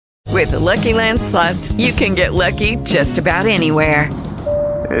With the Lucky Land Slots, you can get lucky just about anywhere.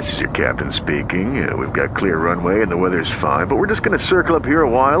 This is your captain speaking. We've got clear runway and the weather's fine, but we're just going to circle up here a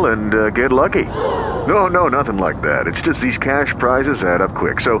while and get lucky. No, nothing like that. It's just these cash prizes add up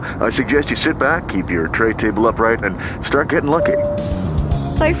quick. So I suggest you sit back, keep your tray table upright, and start getting lucky.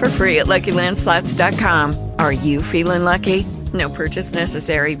 Play for free at LuckyLandSlots.com. Are you feeling lucky? No purchase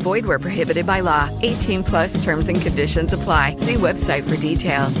necessary. Void where prohibited by law. 18 plus terms and conditions apply. See website for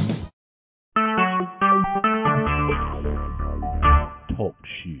details. Talk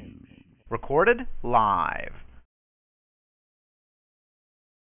shoes. Recorded live.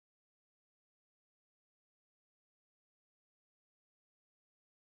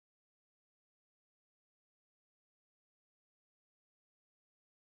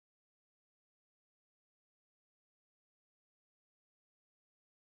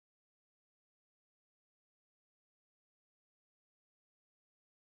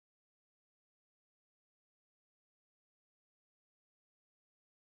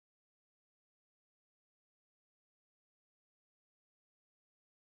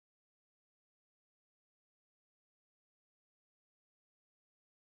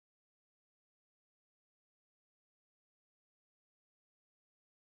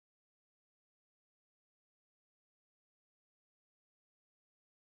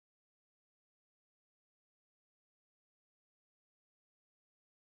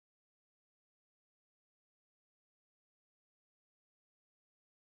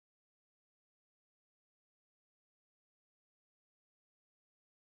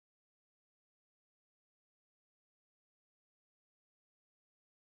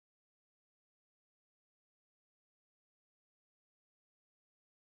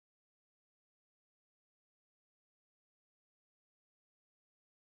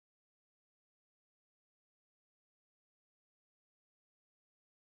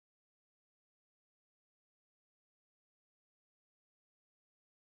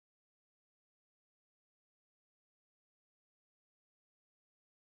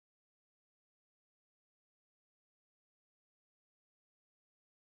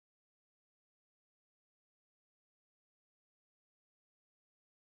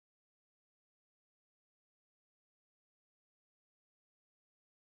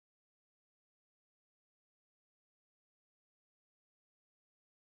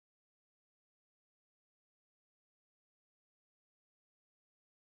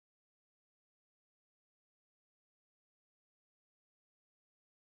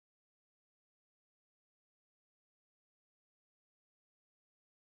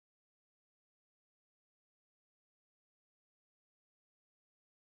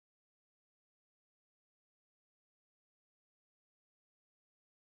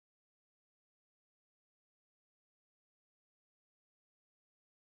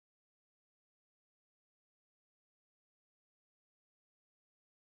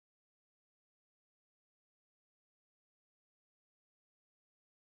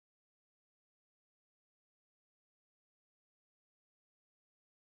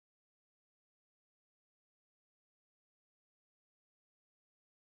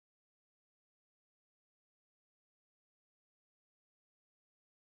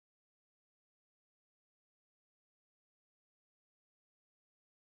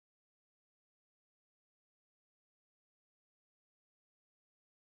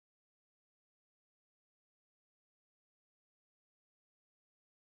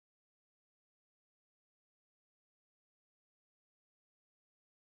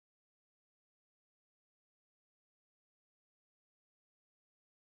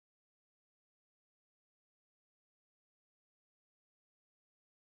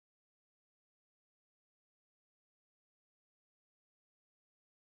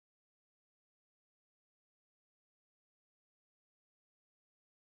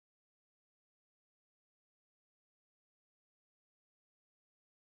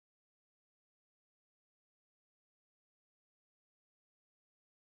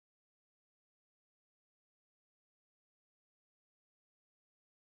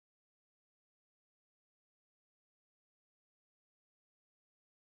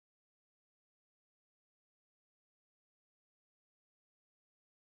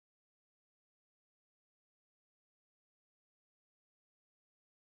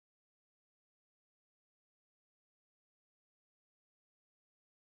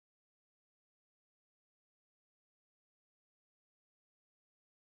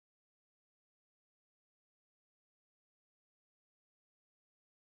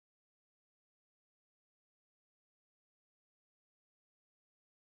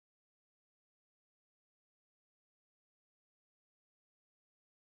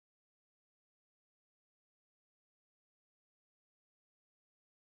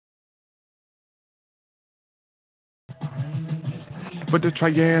 for the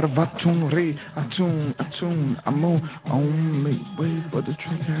triad of Atun, Re, Atun, I'm on only way for the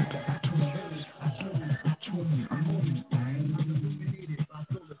triad of Atun, I'm on.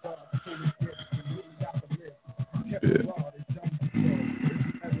 Yeah.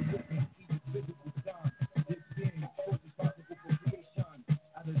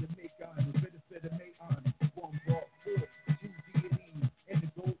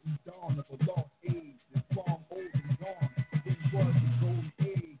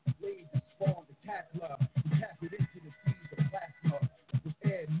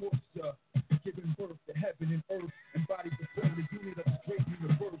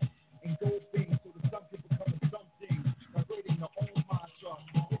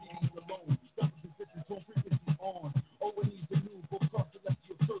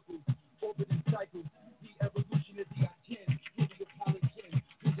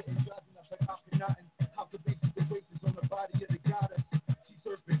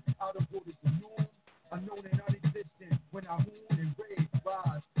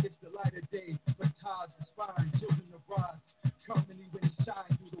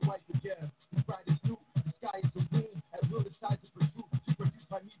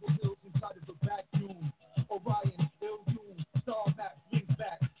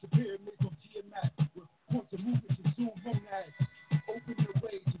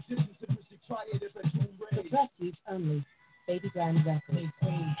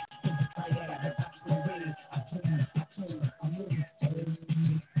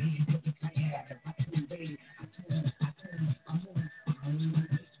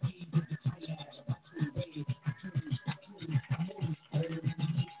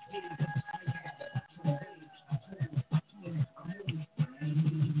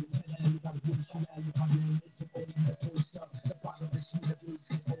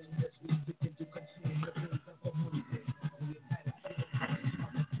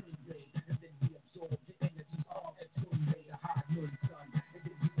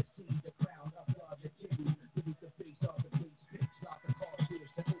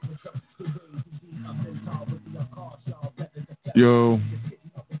 Yo,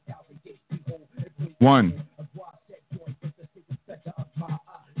 one.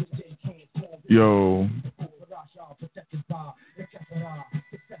 Yo.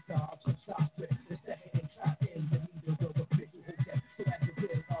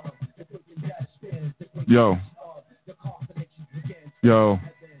 Yo. Yo.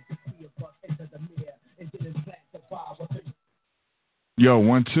 Yo,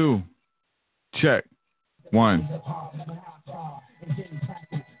 1, 2. Check. 1.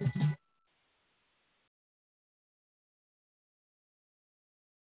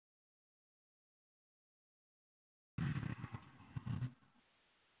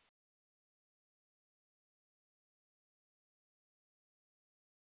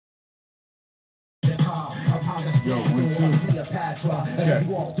 Yo, 1, 2.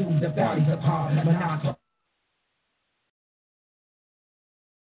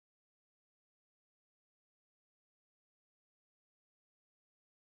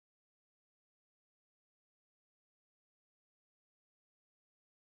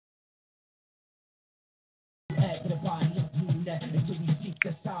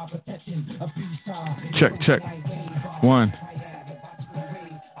 Check. Check. 1.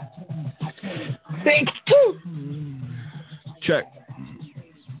 Thank you.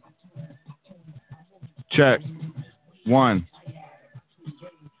 Check. 1.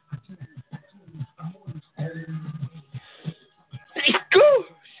 Thank you.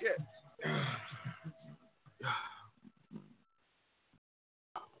 Shit.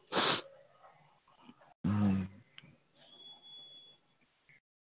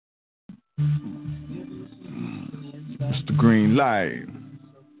 It's the green light.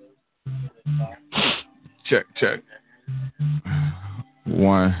 Check.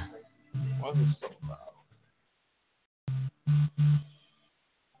 1.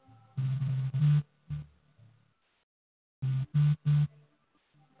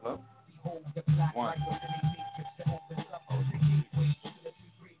 Hello? 1.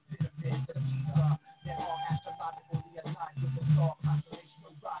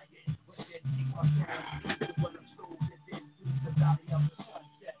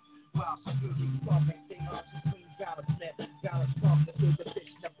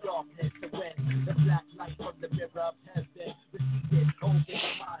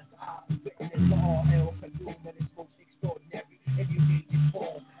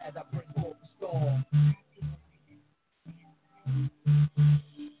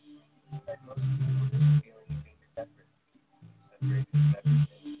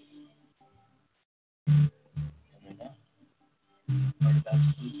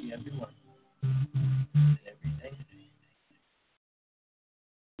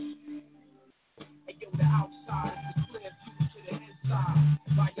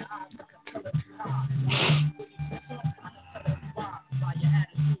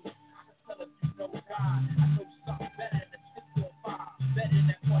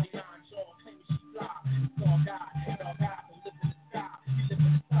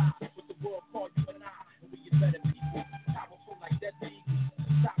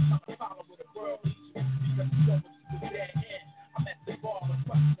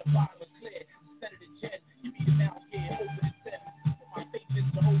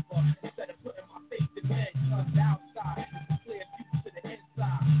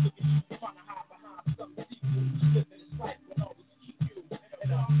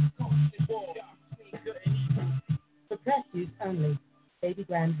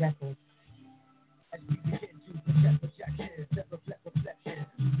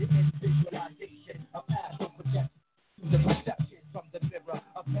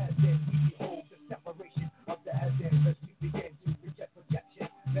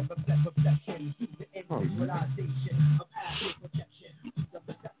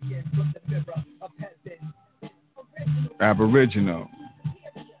 Aboriginal.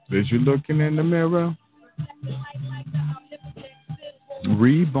 As you're looking in the mirror,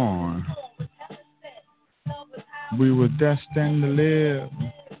 reborn. We were destined to live.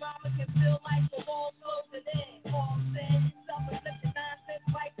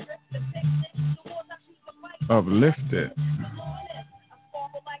 Uplifted.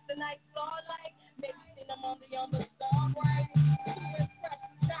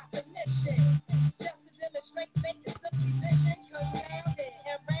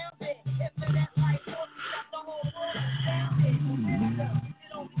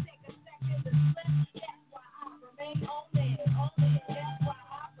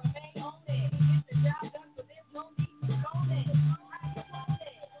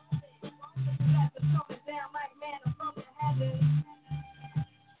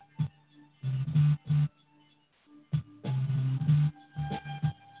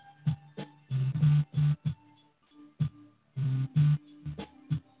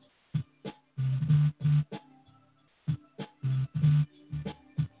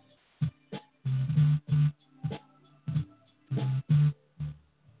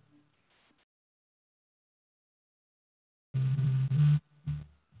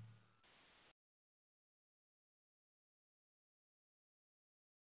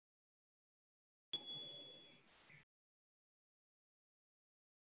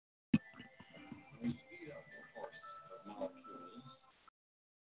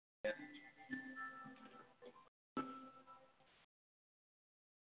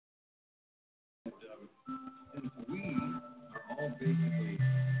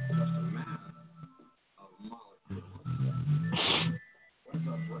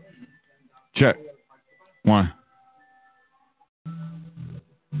 Check. One.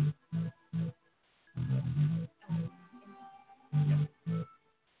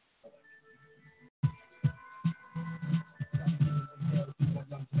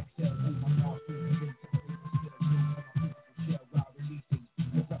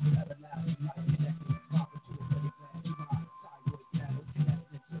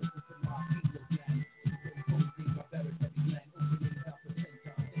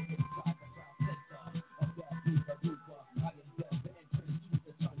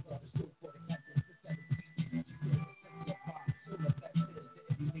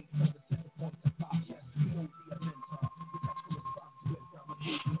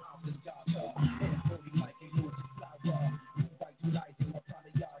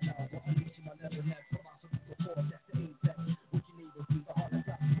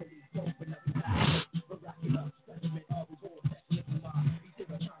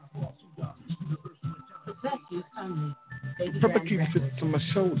 Purple fits to my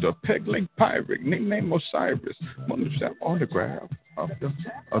shoulder, peg leg pirate, nickname Osiris, monograph autograph of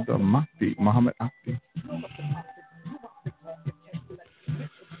the Mahdi, Muhammad Abdi.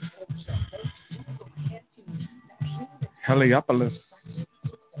 Heliopolis.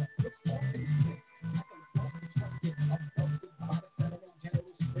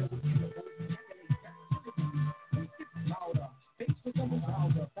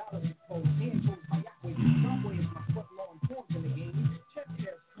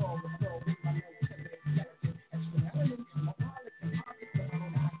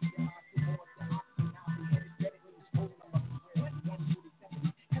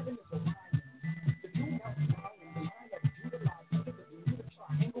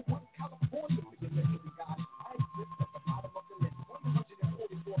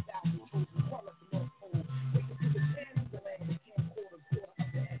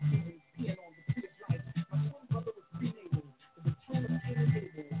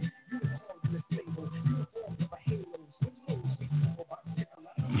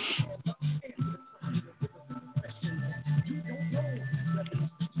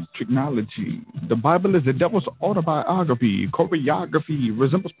 technology. The Bible is the devil's autobiography. Choreography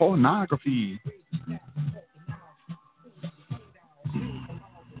resembles pornography.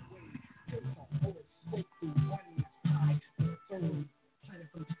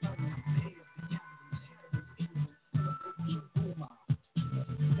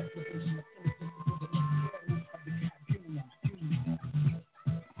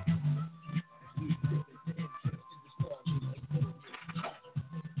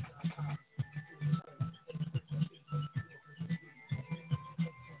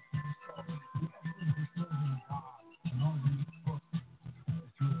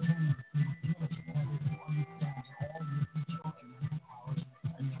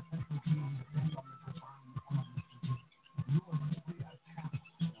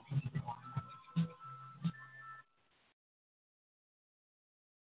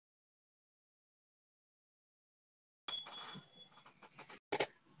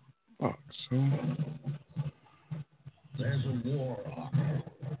 So there's a war on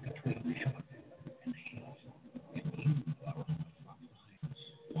between heaven and hell, and you are on the front lines.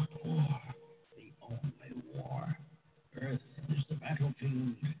 What war? The only war. Earth is the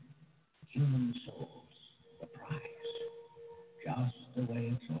battlefield. Human souls, the prize. Just the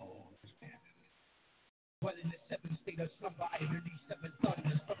way it's always been. Well, in the seventh state of slumber, I release seven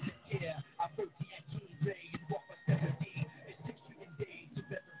thunders from the air. I broke the King Ray and walk for 70. It's 60 days to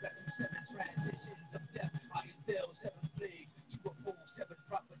resurrect from seven transitions of death. I unveil seven plagues to uphold seven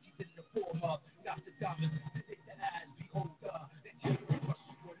properties in the form of Nostradamus. To take the eyes, beholder, the children of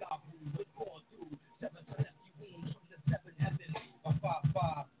Shulabu was born through seven celestial wounds from the seven heavens. A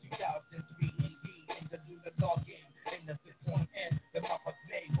 5-5, 2003 indeed, in the lunar login, in the fifth point N, the month of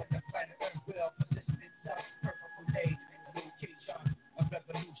May, when the planet Earth will position itself perfectly made in the location of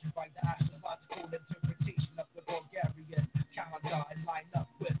revolution by the astrological interpretation of the Bulgarian calendar and line up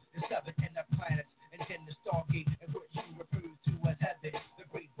with the seven inner planets and then the Stargate and what you refer to as heaven. The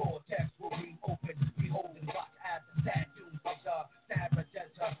great vortex will reopen, behold and watch as the sand dunes of the Sahara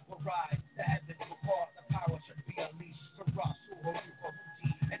Desert will rise. The heavens will part, the power should be unleashed from Rasul, Harufa, Huji,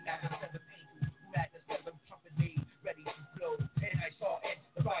 and now the seven angels who had the seven trumpet made ready to blow. And I saw in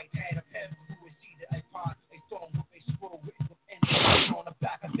the right hand of him who was seated upon a stone with a scroll written within it. On the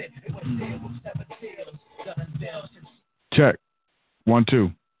back of it, it was sealed with seven seals that unveiled since. check. 1, 2.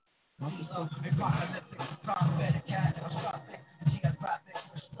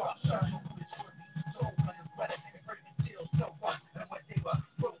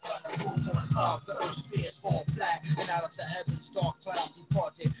 The earth spheres formed black, and out of the heavens dark clouds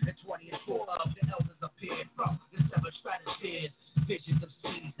departed, and 20 and 4 of the elders appeared from the seven stratospheres. Visions of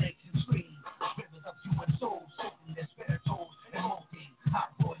seas, lakes, and streams, rivers of human souls, soaking their spirit souls, and molting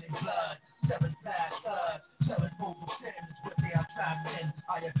hot boiling blood. Seven flash floods, seven mortal sins, what they are trapped in.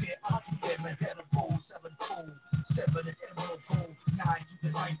 I appear unto them and dead of gold, sevenfold. Seven is emerald gold, 9 to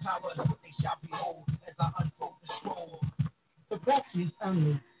divine power, what they shall behold as I unfold the scroll. For breath use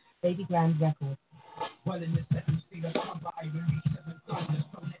only. Baby Grand Records. Well, in the second state of slumber, I release seven thunders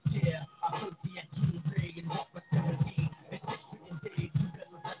from the chair. I put the King Ray and walk for 70. It's 6 days to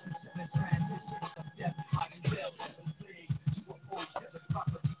resurrect from seven transitions of death. I unveil seven plagues to uphold seven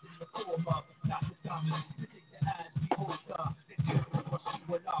properties in the form of Nostradamus. To take the eyes, beholder, the children of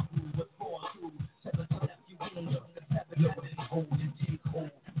Shulabu was born through seven celestial wounds from the seven heavens. Hold and take hold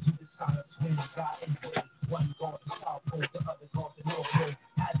to the sign of twins, God and way. One God to South Pole, the other God to North Pole.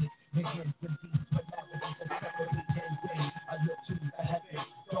 Begins with these philosophies of separation way. I look to the heavens,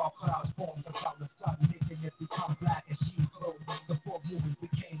 dark clouds formed about the sun, making it become black and sheep clothes. The four movements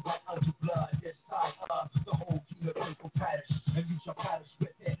became like unto blood. This side of the whole universe will perish, and you shall perish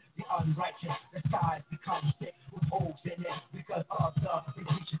with it. The unrighteous, the skies become thick with holes in it because of the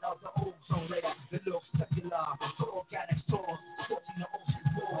depletion of the ozone layer. It looks secular, the organic source, scorching the ocean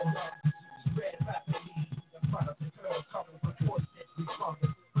floor. Spread rapidly in front of the curve, covered with poisonous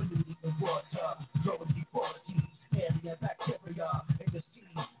responses. The water, growing deformities, alien bacteria in the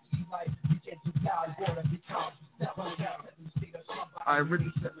sea. Sea life begins to die, water becomes seven state of slumber. I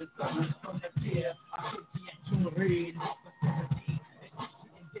release seven thunders from the pier. I put the King Ray and walk for 70. It's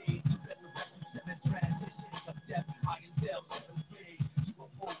 16 days to resurrect from seven transitions of death. I unveil seven plagues to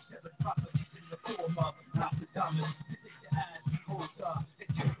uphold seven properties in the form of Nostradamus. To take the eyes, beholder, the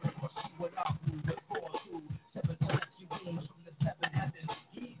children of Shulabu was born through seven celestial wounds from the seven heavens.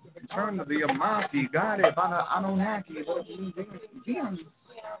 Turn to the Amati, got it, Anunnaki, what do you mean?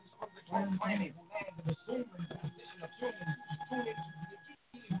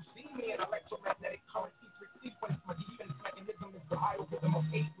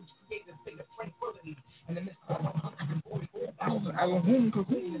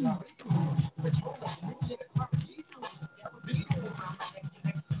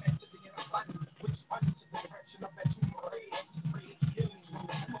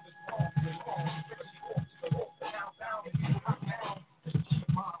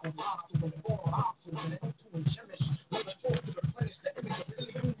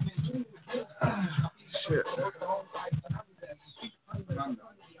 Shit.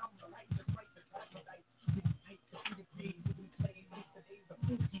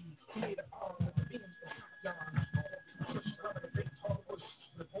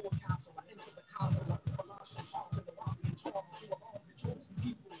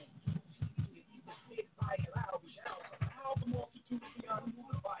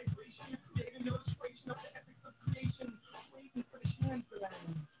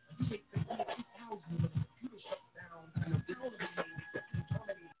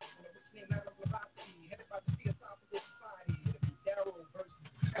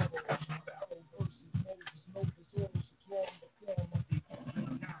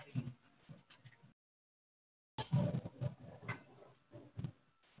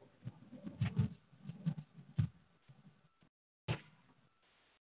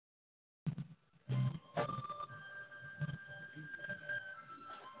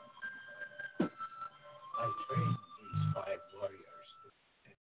 I trained these 5 warriors.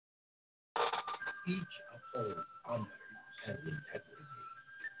 Each uphold honor and integrity.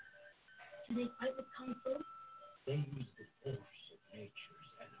 Do they fight with kung fu? They use the force of nature's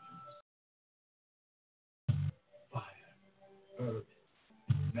elements. Fire, earth,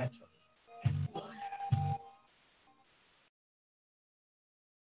 metal, and water.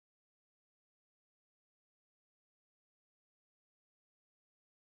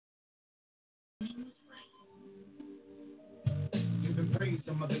 Give them praise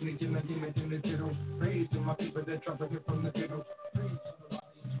to Mother Nature, and demon in the diddle. Praise to my people that try to get from the diddle. Praise to the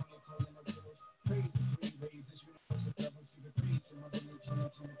body and 20 calling the diddle. Praise to 3 ways, this universal devils. Give it praise to Mother Nature,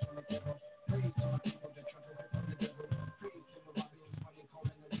 and demon in the diddle. Praise to my people that try to get from the devil. Praise to the body and 20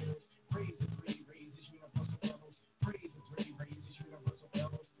 calling the diddle. Praise to 3 ways, this universal devils. Praise to 3 ways, this universal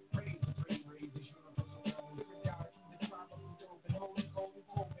devils. Praise to 3 ways, this universal devils. Living down from the tribe of the dove and holy, golden,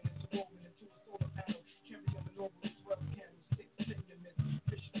 golden, into woven into a solar panel. Champion of the noblest, well candlestick, sentiment.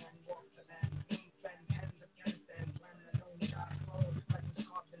 Fishman walked the land, Queensland, hands Afghanistan, planet unknown, God, all the legends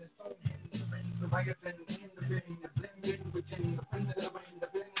carved in a stone hand. The rain, the Leviathan, in the ring, the blending within, the wind of the rain, the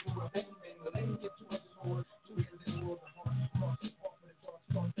bend to a bending, the lineage to a sword, 2 hands in the world, the heart, cross, walk with a dark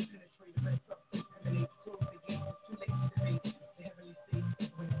start to penetrate the red substance, emanate, close the gates, it's too late to debate, the heavenly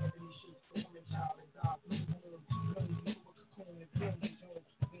state, when heavenly shapes, the woman, child, and God, blue moon, bloom into a cocoon, and bloom into a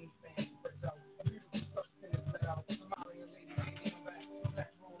wingspan, spreads out, a beautiful substance is let out, smiling a lady, come back,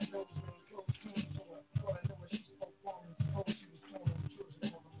 black roll, nose ring, close clean to her, all I know is she spoke wrong, and suppose she was torn on the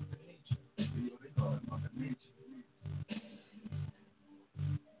children of Mother Nature. They call it Mother Nature.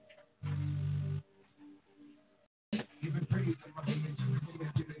 Giving praise to Mother Nature,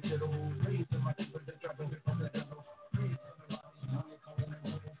 giving it all. Praise to my people that drop it from the devil. Praise to the body, money calling the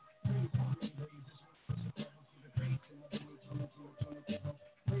devil. Praise to me, praise this one, the devil. Giving praise to Mother Nature, to the devil.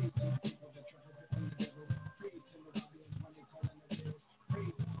 Praise to my people that drop it from the devil. Praise to the body, money calling the devil.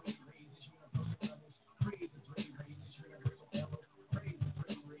 Praise to me, praise this universal devil. Praise to me, praise this universal devil. Praise to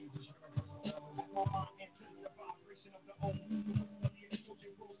me, praise this universal devil. For my enters the vibration of the own. The whisper the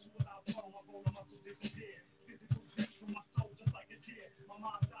explosion rose to a loud tone. My bone and muscles disappear. Physical strength from my soul just like a deer. My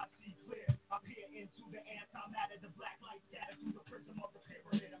mind's eye see clear. I peer into the antimatter. The black light scatters through the prism of the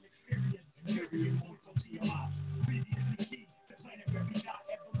pyramid. I'm experienced. Period. Points on TMI. Previously key. The planet where we got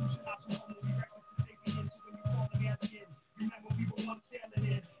evolution. Not too homo erectus to take me into when you call them alien. Remember we were once sailing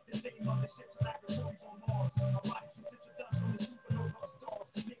in the same mothership's laboratories on Mars. Our bodies consist of dust from the supernova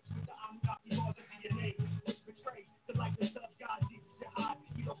stars mixed with the Anunnaki laws of DNA, which betray the likeness of God. Jesus Jihad,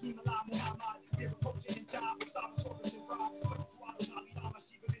 Elohim Allah Muhammad, their approach and job, Osama Soros and Ra, Swallow Nali Lama,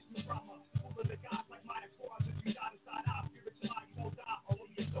 Shiva Vishnu Brahma, full of the gods like mighty forms, and we got inside out, spiritual life, no doubt, only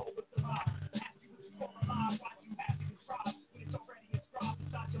your soul will survive. Ask you what you call alive, why you have to contrive, when it's already inscribed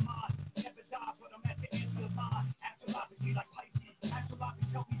inside your mind. Never die, but I'm at the end of the line. Astrologically like Pisces,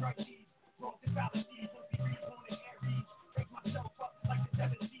 astrologically help me write these. Wrong and fallacies, once we reborn in Aries. Break myself up like the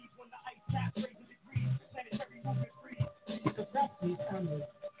 7 seas when the ice caps raising degrees. Planetary movement freeze. The Blackbeat Family,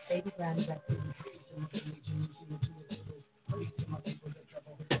 Baby Grand Records. Praise to Mother Nature, to the devil. Praise to my people that drop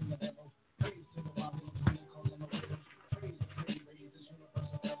it from the devil. Praise to the body, money calling the devil. Praise to me, praise this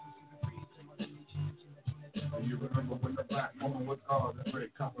universal devil. Give it praise to Mother Nature, to the devil. You remember when the black woman was called the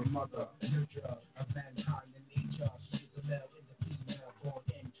great copper mother, nurture of mankind and nature. She is the male and the female, born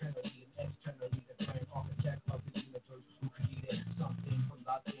internally and externally. The prime architect of the universe who created something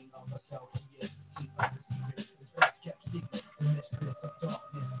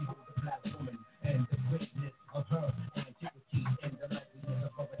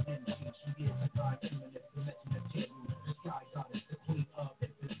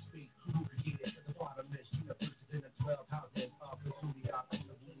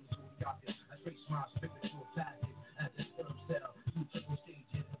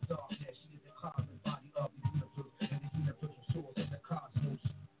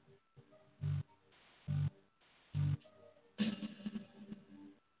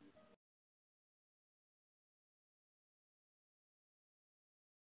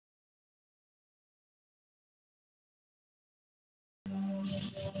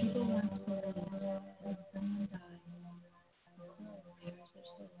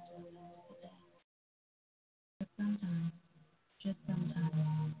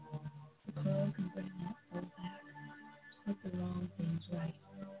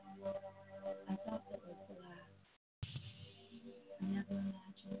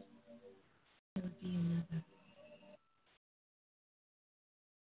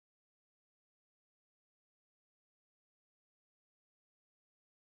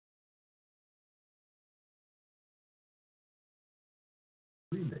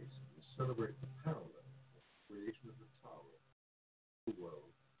celebrate the parallel creation of the tower, the world,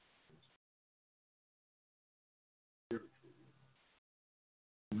 spiritually.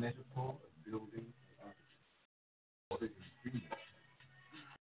 The metaphor of building and architecture, what it is dreaming.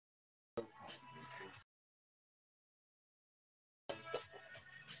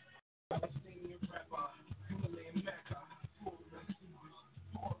 Palestinian rapper, Himalayan Mecca, full of receivers,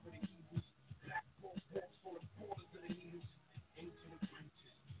 far for the Hebrews, black walls full of borders of the needles, ancient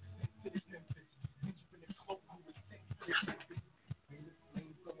apprentice, sent to the Memphis, Benjamin the cloak who was sent to the Memphis, famous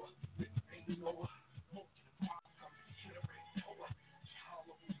flamethrower, rip pain lower, smoke to the Moscow, generate power,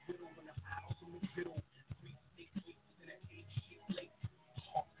 Charlotte was whittled in the aisles in the middle, Greek snake weights in that egg-shaped lake,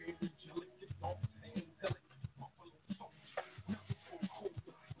 hawk angelic, the dogs and angelic, buffalo salt, nothing so cold.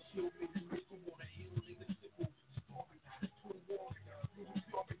 Chill in the missile, water heal in the sickle. Storming, twin warrior, moving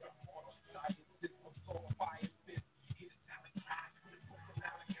warrior, mortal scientist, absorb fire fist. Hit a talent class with a book of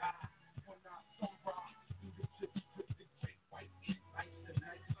Malachi. One eye sunrise, fingertips with the great white insight, the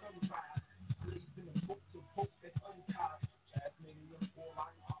night sunrise. Slaves in the books of books that untied. Jasmine in the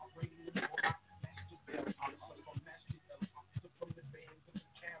warlock, operating the warlock. Master Bell, officer from Master Bell, officer from the bands of the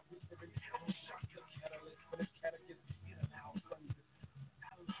cat, whispering, shot your catalyst for the catechist, in and out thunder.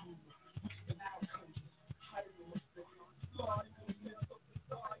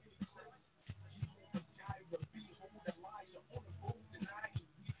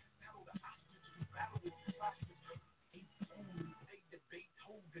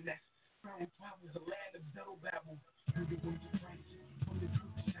 The land of Zero Babel, from the winter range, from the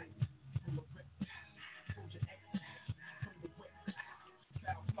truth shanks, from the reptile, soldier exile, from the west side,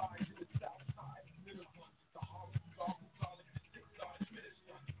 south side to the south side, Nineveh, the Harlem God who call it the sick God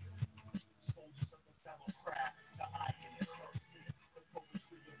minister. Soldiers of the fellow craft, the iron and mercy, the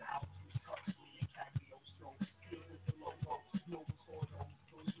poetry of altitude, Huxley and Cagliostro, filled with the logo, Nova Sordo,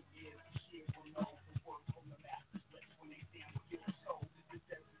 those who years the shit will know the work from the masters, let when they stand with your toe, the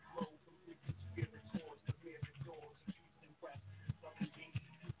desert flow from wicked spirit towards the mirror doors of east and west, southern gate,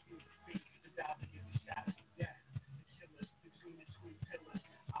 you feel the fate, the diving in the shadows of death, the killers between the twin pillars,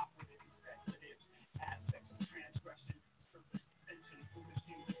 operative and speculative, aspects of transgression, surface ascension, from the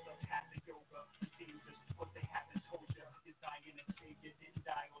genius of hatha yoga, the dangers, what they haven't told you, is dying and Savior didn't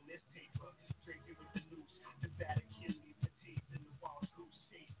die on this paper, drinking with the noose, the Vatican leaves the taste in the wild goose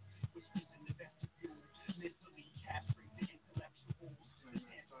chase, whispers in the vestibule, mentally castrate the intellectuals, the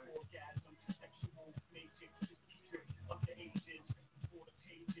dance for orgasm, sexual matrix, the secret of the ages, before the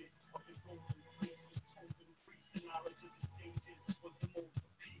pages of the golden fleece was told and free, the knowledge of the stages was the most of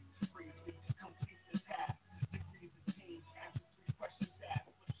peace, bravely complete the task, degrees of change, answer three questions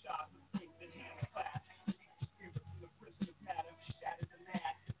asked, with shots of faith and hand clap, release the spirit from the prison of matter, shatter the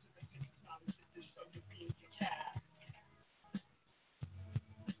mask, into the hidden knowledge of this of your being your cast.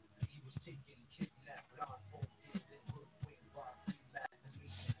 He was taken, kidnapped, blindfolded, and hoodwinked by three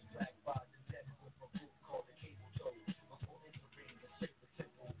machinations, dragged by the neck with a rope called the cable toe. Before entering the sacred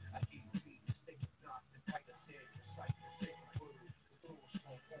temple, I gave me the sacred knots and tighter said, recite the sacred word. The door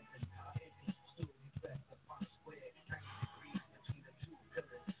swung open, our entrance stood erect upon a square, 90 degrees between the two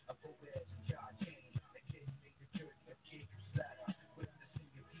pillars of Boaz and John Chain. The kid made the journey of Jacob's ladder, witnessing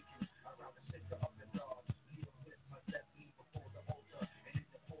your beacon around the center of the yard. Kneel with my left knee before the altar, and in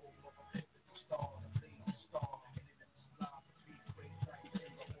the form of a pivotal star, a blazing star, and in the slide between great lights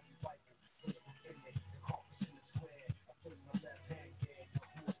in the Holy Bible. In it, the compass in the square. I put my left hand there,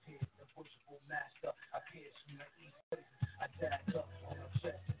 who appeared the worshipful master. I pierced from the east places. I dabbed up on my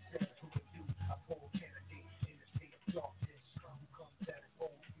chest and said, who are you? I poll candidate in the state of darkness. Who comes at his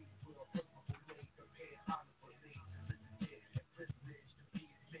own feet with a purple blade, prepared honorably, solicited and privileged to be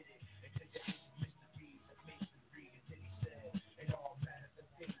admitted into the ancient mysteries of masonry. And then he said, in all matters of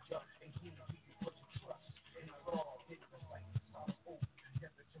danger, in whom do you put your trust? In our law, hidden like the solemn oath,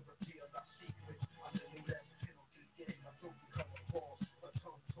 never to reveal our secrets under the less penalty. Getting my throat become a false, a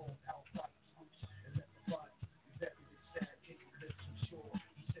tongue torn out by its roots, and let the body be buried in sand, taking lips from shore.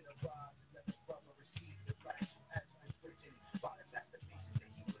 He said, arise and let the brother receive the light as it was written by the master mason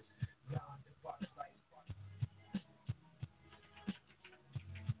that he was blinded by the light.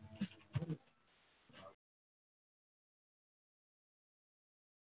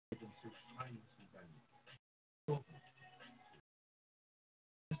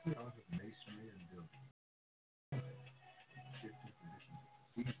 It's the art of masonry and building. Shifting conditions of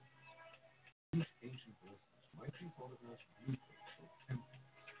the season. These ancient lessons might be thought of as blueprints or templates.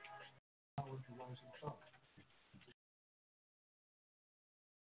 Power to rising thought.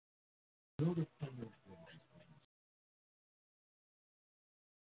 Build a permanent buildings from this.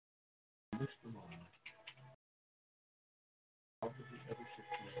 Lift them on. Out of the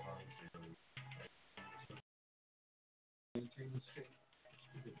ever-shifting lines of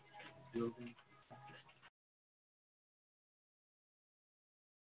Building.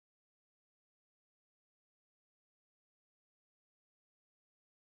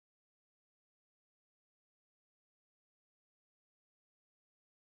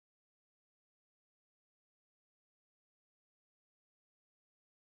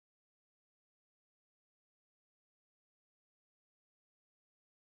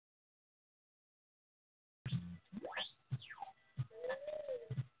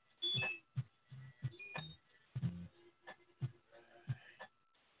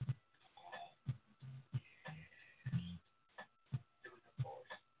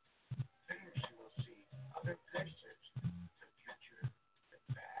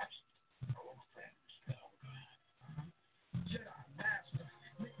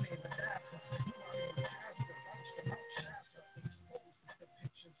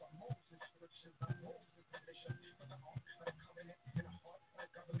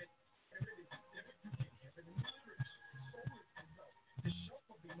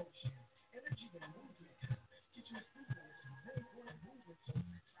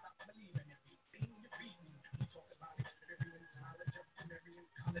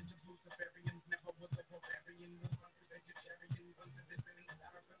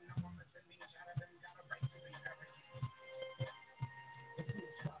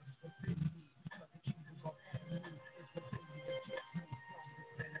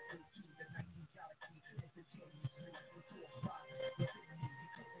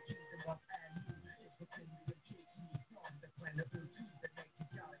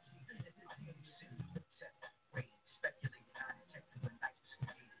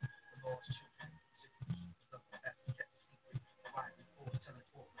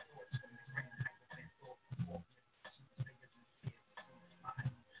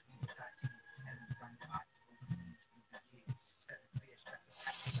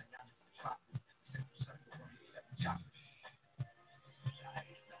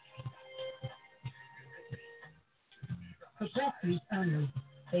 Progressives only.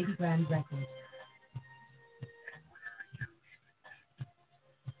 Baby Grand Records.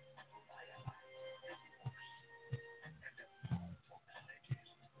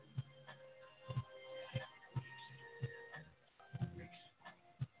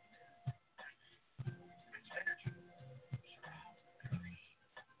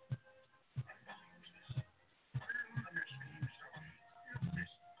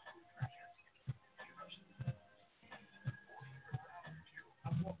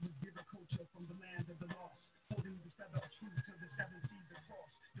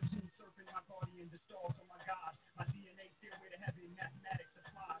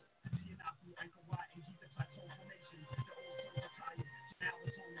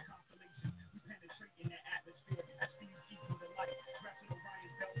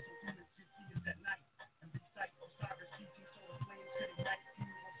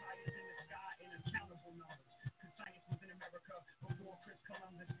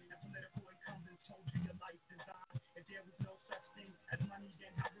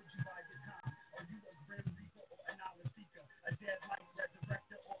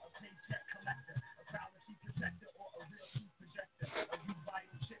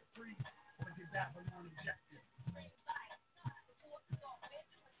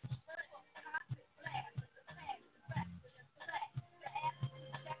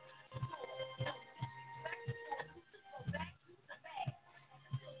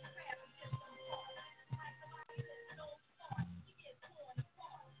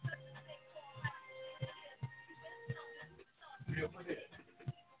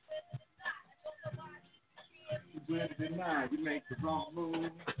 Ready to deny, you make the wrong move,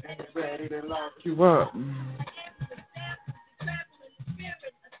 and it's ready to lock you up.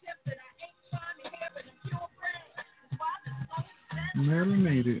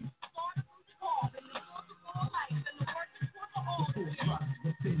 Marinated.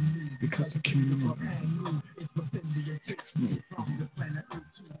 Because I came up.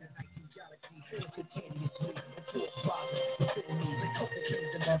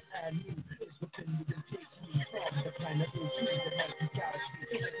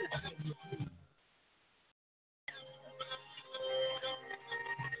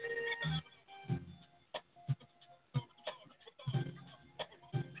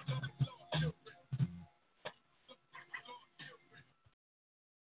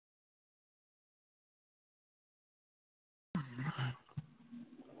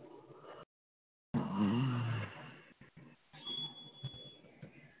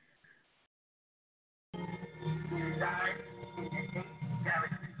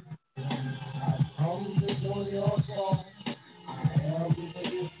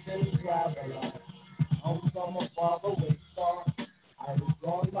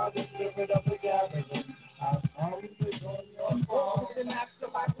 by the spirit of the gathering. I've come to join your cause. An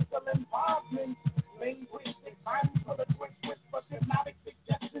astrological involvement. Linguistic minds for the twist with hypnotic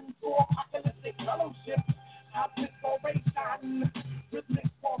suggestions to apocalyptic fellowship. Exploration, rhythmic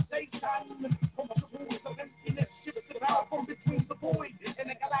pulsation. From the rules of emptiness, shifts around from between the void and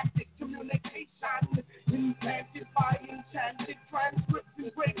a galactic communication. Implanted by enchanted transcripts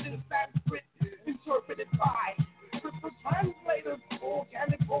engraved in Sanskrit, interpreted by crystal translators,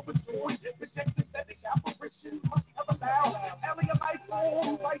 organic overjoyed, reject synthetic apparitions must have a now. Alien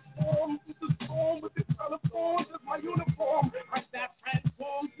life forms into storm with its color forms as my uniform. My staff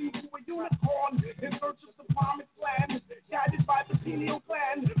transforms into a unicorn in search of the promised land, guided by the pineal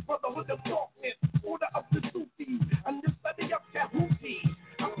gland, brotherhood of darkness, order of the Sufi, and the study of Tahuti.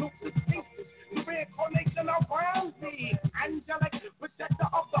 I'm no distinct, the reincarnation of Ramsey, angelic protector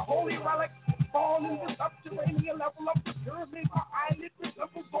of the holy relics, born in the subterranean level of the pyramid, my eyelid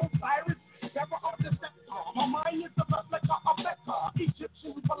resembles Osiris, never of the scepter. My mind is a replica of Becca,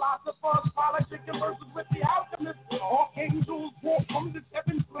 Egyptian philosophers, politics, and verses with the alchemists. Archangels walk from the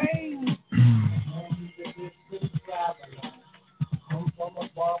seven flames. Come from a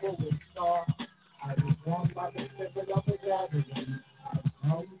bubble with star. I was born by the spirit of the gathering. I've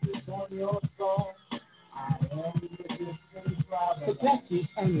come to join your song. I am the distant traveler. The Prestige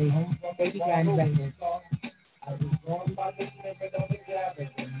only, Baby Grand Records. I was born by the spirit of the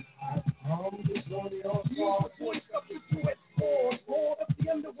gathering. I've come to join your song. The voice of the duet force, Lord of the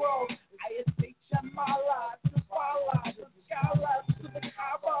underworld. I escape Shamala, to Fala, to Scala, to the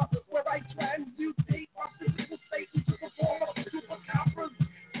Kaaba, where I transmutate my physical state into the form of supercopras.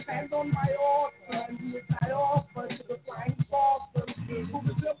 Stand on my altar and do what I offer to the flying saucers, who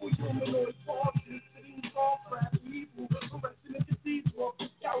resemble humanoid forces, sitting soft, crab, evil, arresting the cathedral, the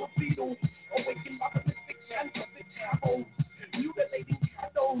scarabeetle, awakened by the mystic chant of the camels, mutilating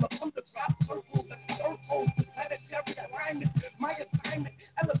shadow, from the trap circles, the circles, the planetary alignment, my assignment,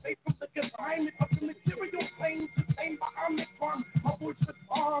 elevate from the confinement of the material plane, sustained by Omicron, my voice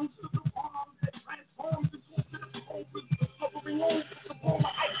responds to the bomb that transforms into the cobras, hovering over the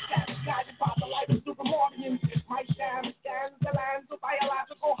polar ice cap, guided by the light of the Ramadian. My sham scans the lands of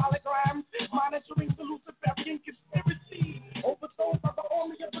biological holograms, monitoring the Luciferian conspiracy, overthrown by the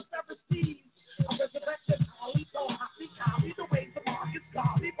army of the Pharisees. I resurrected Kali, so happy, copy the ways of Marcus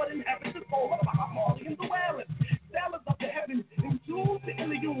Garvey, but inherit the soul of Bob Marley and the Whalers. Sailors of the heavens, in June to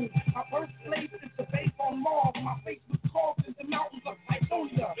Ilion. My birthplace is the base on Mars. My face was carved in the mountains of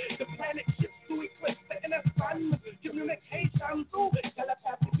Titonia. The planet shifts to eclipse the inner sun. Communication through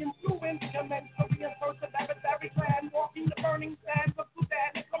telepathic influence. Commence to reinforce the adversary clan. Walking the burning sands of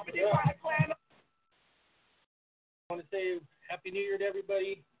Sudan, accompanied by a clan. I want to say Happy New Year to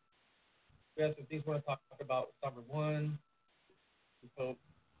everybody. We have some things we want to talk about. Summer 1. We hope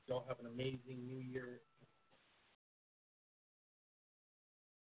you all have an amazing New Year.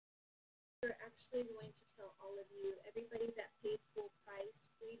 We're actually going to tell all of you, everybody that paid full price,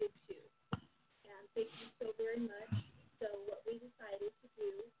 we did too. And thank you so very much. So what we decided to do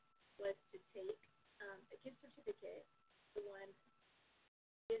was to take a gift certificate, the one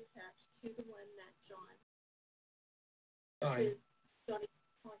attached to the one that John. Sorry. John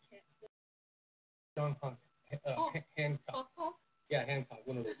Hancock. Yeah, Hancock,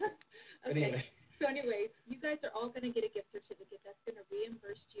 one of those things. But Okay. anyway. So anyways, you guys are all going to get a gift certificate that's going to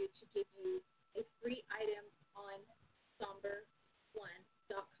reimburse you to give you a free item on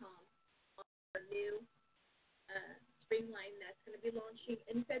somber1.com on our new spring line that's going to be launching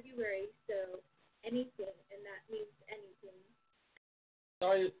in February. So anything, and that means anything.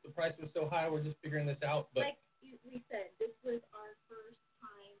 Sorry the price was so high. We're just figuring this out. But like we said, this was our first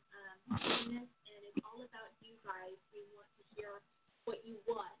time doing this, and it's all about you guys. We want to hear what you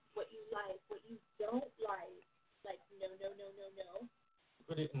want, what you like, what you don't like. Like, no.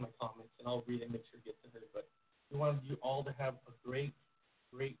 put it in my comments, and I'll read it and make sure it gets to her. But we wanted you all to have a great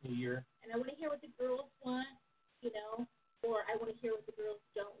New Year. And I want to hear what the girls want, or I want to hear what the girls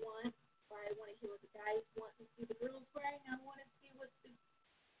don't want, or I want to hear what the guys want to see the girls wearing. I want to see what the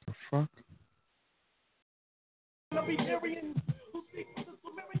fuck? Who speak with the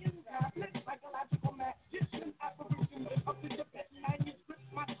Sumerian tablets, psychological magician, apparition of the Tibetan manuscript,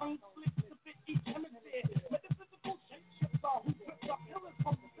 my tongue splits to fit each hemisphere. Metaphysical shapeshifter who flipped up pillars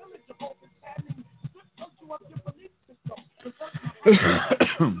from the village of understanding, strip virtue of your belief system. Reverse my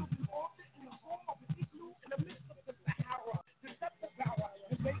orbit in the form of an igloo in the midst of the Sahara. Deceptive power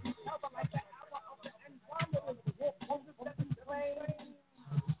and make me cover like the hour of the Andromeda. Walk on the seven plains.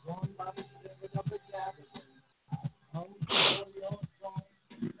 Drawn by the spirit of the gathering.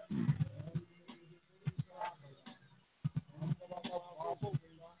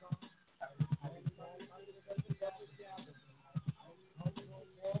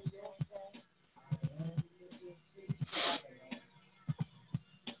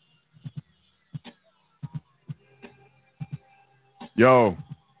 Yo.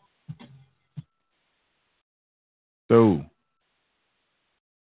 So.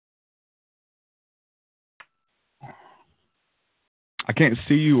 I can't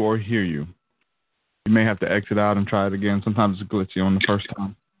see you or hear you. You may have to exit out and try it again. Sometimes it's glitchy on the first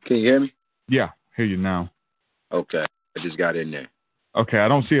time. Can you hear me? Yeah, hear you now. Okay. I just got in there. Okay, I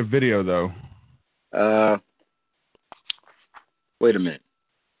don't see a video, though. Wait a minute.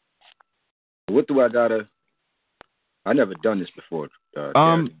 What do I gotta... I never done this before.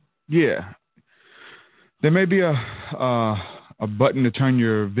 Yeah. There may be a button to turn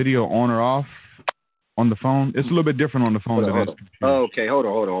your video on or off on the phone. It's a little bit different on the phone than it is. Oh, okay, hold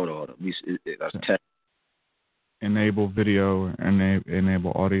on. That's tech. Enable video,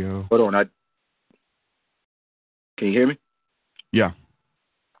 enable audio. Hold on, can you hear me? Yeah.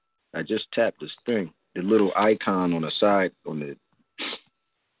 I just tapped this thing, the little icon on the side on the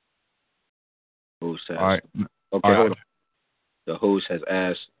host has. All right. Okay, hold on. The host has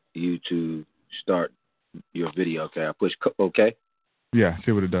asked you to start your video. Okay, I push OK. Yeah,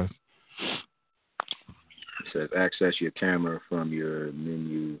 see what it does. It says access your camera from your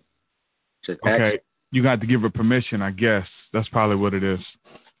menu. It says okay, you got to give it permission, I guess. That's probably what it is.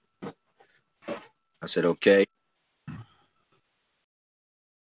 I said OK.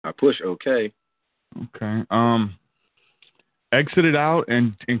 I push OK. Okay. Exit it out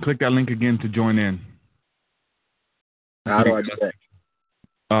and click that link again to join in. How do I do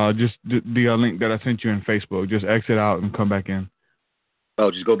that? Just the link that I sent you in Facebook. Just exit out and come back in. Oh,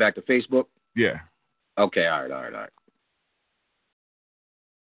 just go back to Facebook? Yeah. Okay, all right. All right.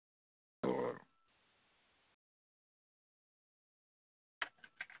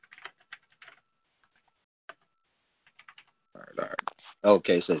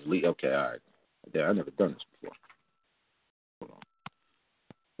 Okay, it says leave. Okay, all right. Yeah, I've never done this before. Hold on.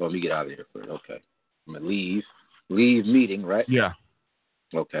 Well, let me get out of here first. Okay. I'm going to leave. Leave meeting, right? Yeah.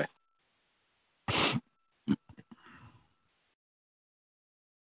 Okay.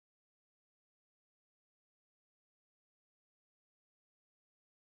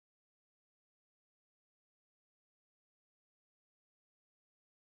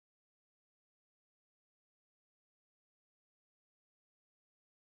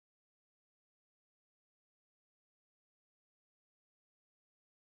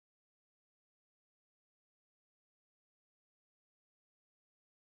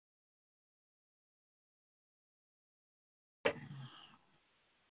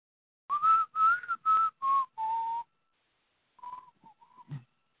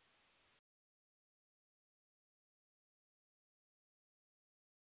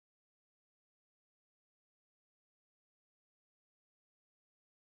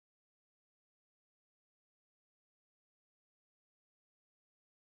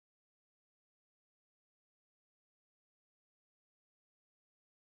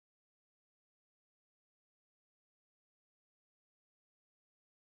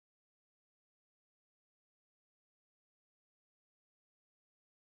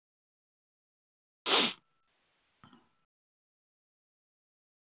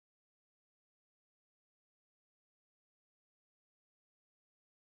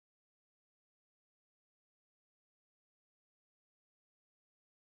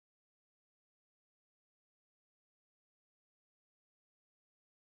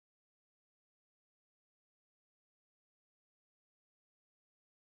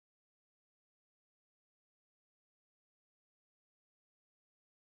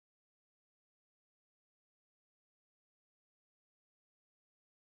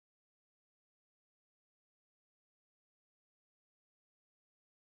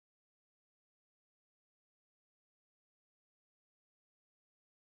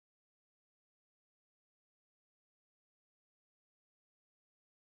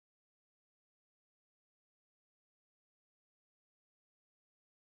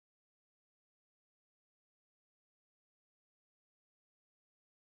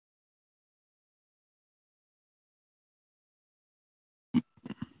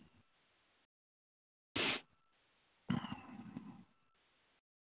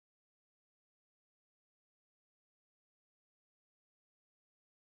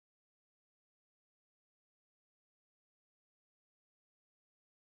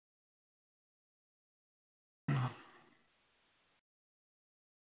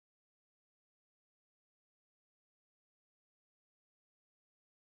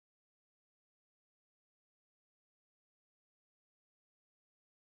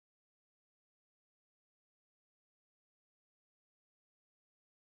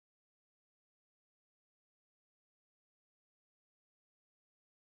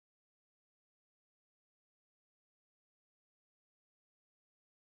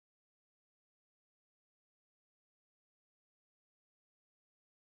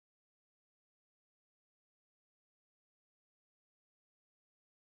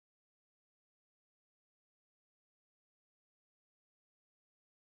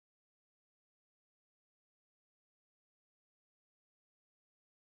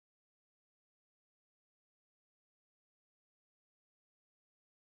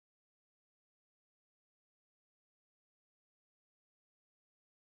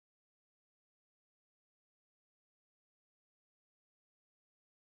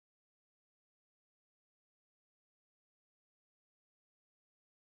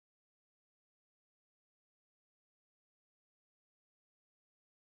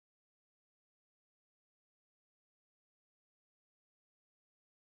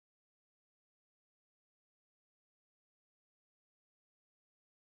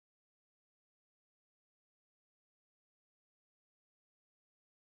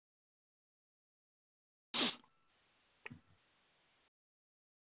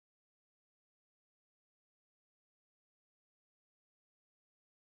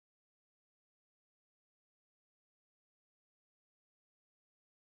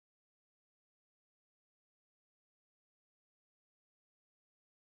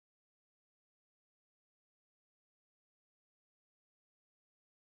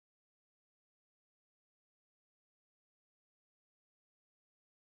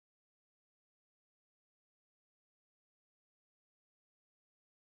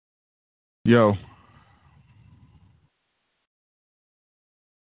 Yo.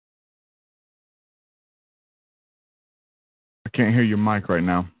 I can't hear your mic right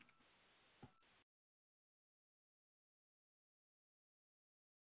now.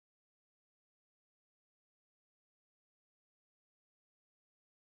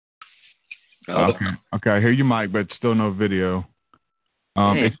 Okay, I hear your mic, but still no video.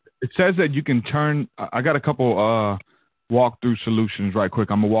 It says that you can turn. I got a couple walkthrough solutions right quick.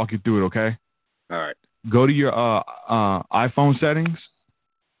 I'm gonna walk you through it. Okay. All right. Go to your iPhone settings.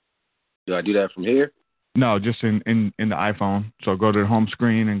 Do I do that from here? No, just in the iPhone. So go to the home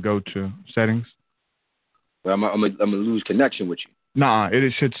screen and go to settings. But I'm gonna lose connection with you. Nah,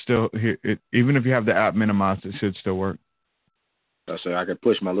 it should still even if you have the app minimized, it should still work. So I can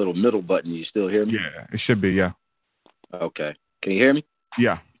push my little middle button. You still hear me? Yeah, it should be. Yeah. Okay. Can you hear me?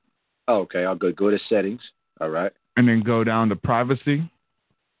 Yeah. Okay, I'll go to settings. All right. And then go down to privacy.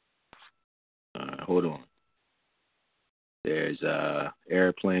 Hold on. There's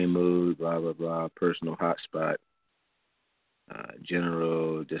airplane mode, blah blah blah, personal hotspot,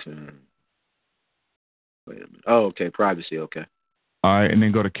 general. Wait a minute. Oh, okay, privacy. Okay. All right, and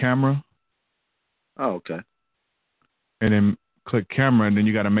then go to camera. Oh, okay. And then click camera, and then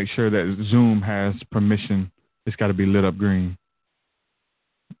you got to make sure that Zoom has permission. It's got to be lit up green.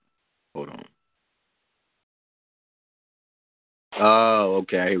 Hold on. Oh,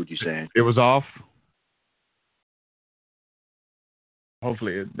 okay. I hear what you're saying. It was off.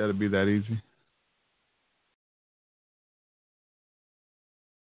 Hopefully that'll be that easy.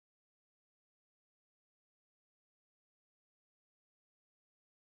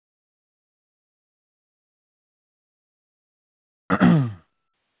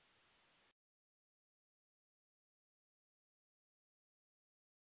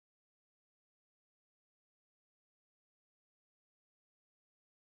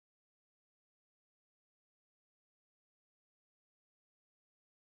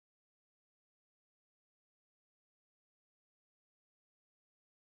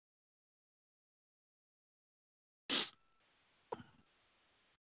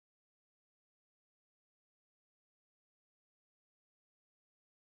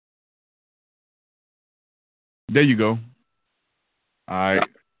 There you go. All right.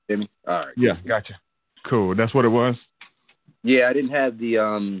 Hear me? All right. Yeah, gotcha. Cool. That's what it was? Yeah, I didn't have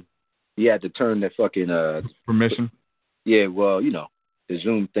the you had to turn that fucking permission. Yeah, well, the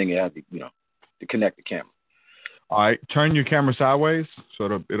Zoom thing, it had to, to connect the camera. All right, turn your camera sideways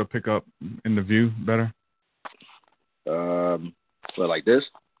so it'll pick up in the view better. So like this?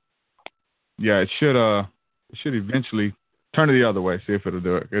 Yeah, it should eventually turn it the other way. See if it'll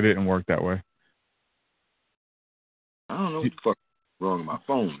do it. It didn't work that way. I don't know what the fuck is wrong with my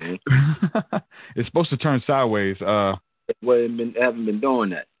phone, man. It's supposed to turn sideways. Well, I haven't been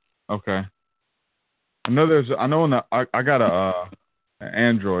doing that. Okay. I got an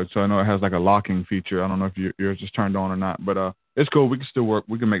Android, so I know it has like a locking feature. I don't know if yours is turned on or not, but it's cool. We can still work.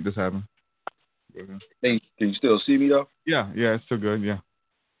 We can make this happen. Can you still see me though? Yeah, it's still good. Yeah.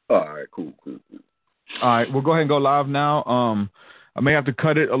 All right, cool. All right, we'll go ahead and go live now. I may have to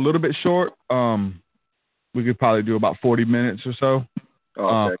cut it a little bit short. We could probably do about 40 minutes or so.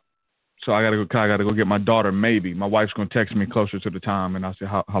 Okay. So I gotta go get my daughter. Maybe my wife's gonna text me closer to the time, and I'll see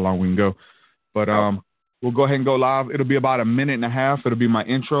how long we can go. But we'll go ahead and go live. It'll be about a minute and a half. It'll be my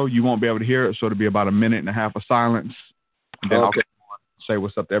intro. You won't be able to hear it, so it'll be about a minute and a half of silence. And then I'll say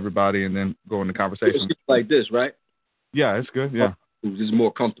what's up to everybody, and then go into conversation. It's like this, right? Yeah, it's good. Yeah. This is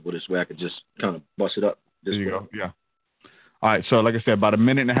more comfortable this way. I could just kind of bust it up. There you go. Yeah. All right. So like I said, about a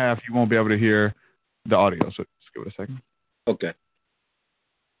minute and a half, you won't be able to hear the audio. So just give it a second. Okay.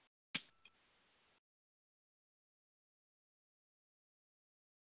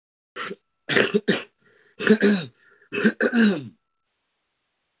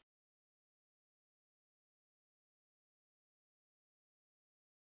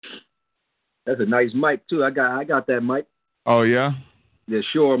 That's a nice mic too. I got that mic. Oh yeah. The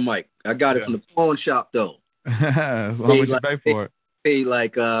Shure mic. I got it from the pawn shop though. How much you pay for it? Paid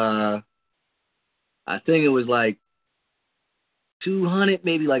like I think it was like $200,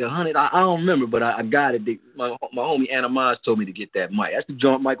 maybe like $100. I don't remember, but I got it. My homie Anna Maz told me to get that mic. That's the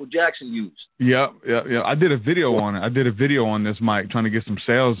joint Michael Jackson used. Yep. I did a video on it. I did a video on this mic trying to get some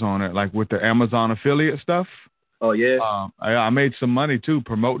sales on it, like with the Amazon affiliate stuff. Oh yeah. I made some money too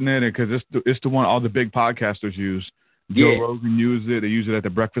promoting it because it's the one all the big podcasters use. Joe Rogan used it. They use it at the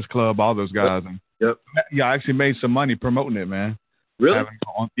Breakfast Club. All those guys. And yeah, I actually made some money promoting it, man. Really?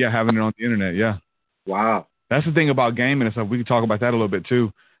 Having it on the internet. Yeah. Wow. That's the thing about gaming and stuff. We can talk about that a little bit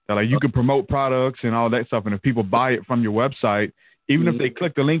too. That like you can promote products and all that stuff, and if people buy it from your website, Even if they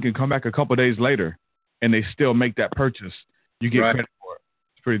click the link and come back a couple days later and they still make that purchase, you get credit for it.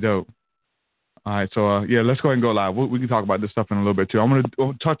 It's pretty dope. All right, so let's go ahead and go live. We can talk about this stuff in a little bit too. I'm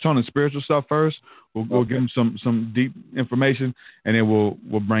gonna touch on the spiritual stuff first. We'll give them some deep information, and then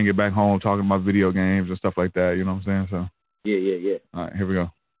we'll bring it back home talking about video games and stuff like that. You know what I'm saying? So yeah. All right, here we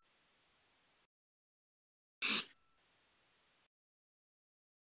go.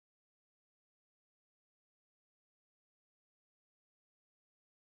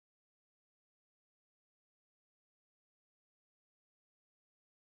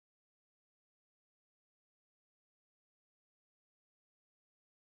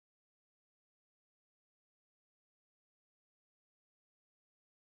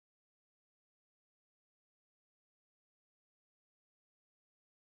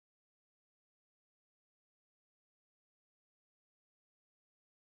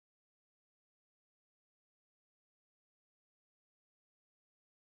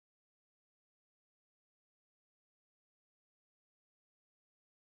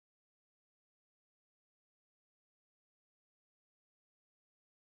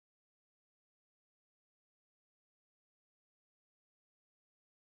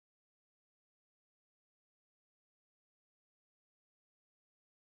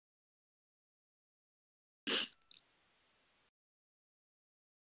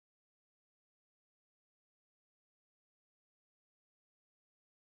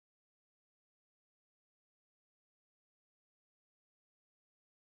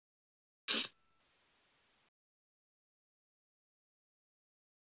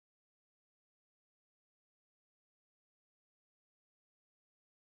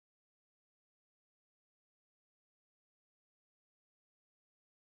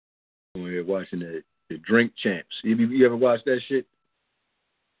 We're watching the Drink Champs. You ever watched that shit?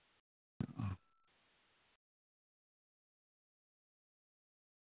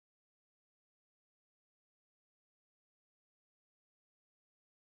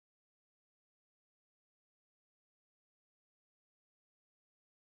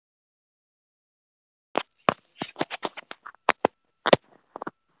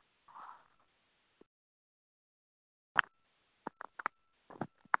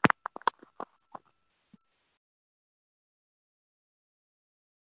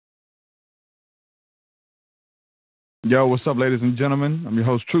 Yo, what's up, ladies and gentlemen? I'm your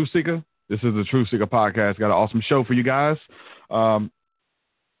host, TruthSeekah. This is the TruthSeekah podcast. Got an awesome show for you guys.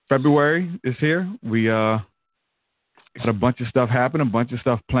 February is here. We got a bunch of stuff happening, a bunch of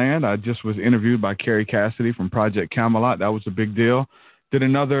stuff planned. I just was interviewed by Carrie Cassidy from Project Camelot. That was a big deal. Did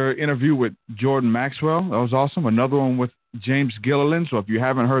another interview with Jordan Maxwell. That was awesome. Another one with James Gilliland. So if you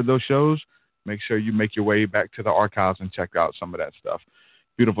haven't heard those shows, make sure you make your way back to the archives and check out some of that stuff.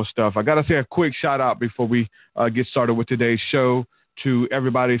 Beautiful stuff. I got to say a quick shout out before we get started with today's show to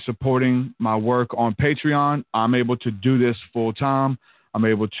everybody supporting my work on Patreon. I'm able to do this full time. I'm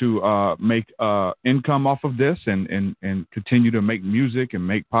able to make income off of this and continue to make music and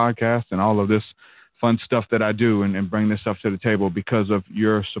make podcasts and all of this fun stuff that I do and bring this stuff to the table because of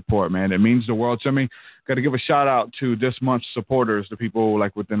your support, man. It means the world to me. Got to give a shout out to this month's supporters, the people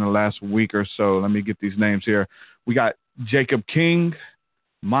like within the last week or so. Let me get these names here. We got Jacob King,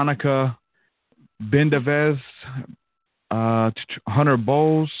 Monica Bendavez, Hunter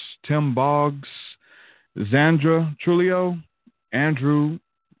Bowles, Tim Boggs, Zandra Trulio, Andrew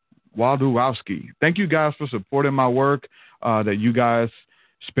Waldowski. Thank you guys for supporting my work, that you guys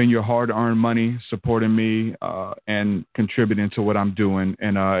spend your hard-earned money supporting me and contributing to what I'm doing.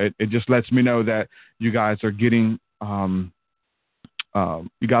 And it just lets me know that you guys are getting you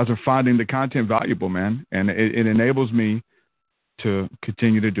guys are finding the content valuable, man. And it enables me to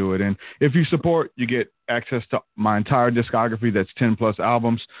continue to do it. And if you support, you get access to my entire discography. That's 10 plus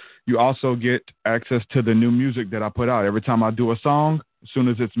albums. You also get access to the new music that I put out. Every time I do a song, as soon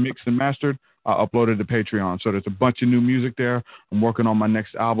as it's mixed and mastered, I upload it to Patreon. So there's a bunch of new music there. I'm working on my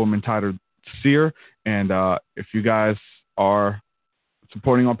next album entitled Seer. And if you guys are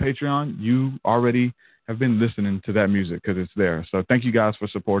supporting on Patreon, you already have been listening to that music because it's there. So thank you guys for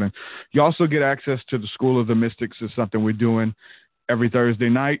supporting. You also get access to the School of the Mystics. It's something we're doing every Thursday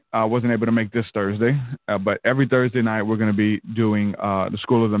night. I wasn't able to make this Thursday, but every Thursday night we're going to be doing the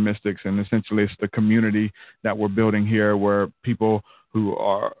School of the Mystics, and essentially it's the community that we're building here where people who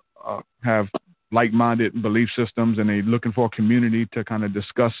are have like-minded belief systems and they're looking for a community to kind of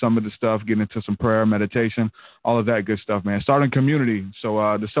discuss some of the stuff, get into some prayer, meditation, all of that good stuff, man. Starting community.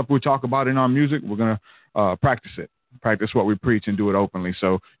 So the stuff we talk about in our music, we're going to practice it. practice what we preach and do it openly.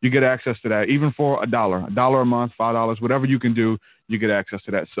 So you get access to that, even for $1 a month, $5, whatever you can do, you get access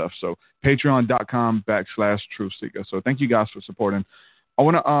to that stuff. So patreon.com/TruthSeekah. So thank you guys for supporting. I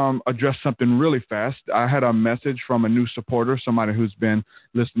want to address something really fast. I had a message from a new supporter, somebody who's been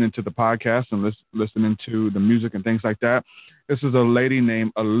listening to the podcast and listening to the music and things like that. This is a lady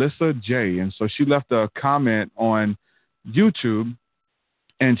named Alyssa J. And so she left a comment on YouTube,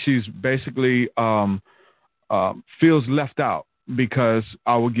 and she's basically feels left out because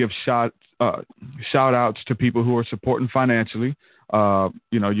I will give shout outs to people who are supporting financially.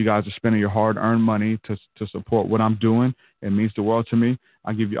 You guys are spending your hard-earned money to support what I'm doing. It means the world to me.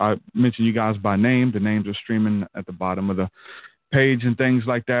 I mention you guys by name. The names are streaming at the bottom of the page and things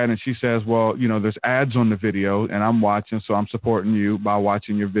like that. And she says, well, there's ads on the video and I'm watching, so I'm supporting you by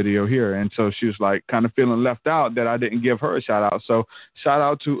watching your video here. And so she was like kind of feeling left out that I didn't give her a shout out. So shout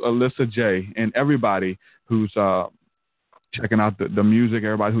out to Alyssa J and everybody who's checking out the music,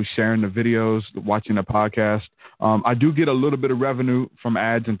 everybody who's sharing the videos, watching the podcast. I do get a little bit of revenue from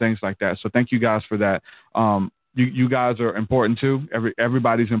ads and things like that. So thank you guys for that. You guys are important too.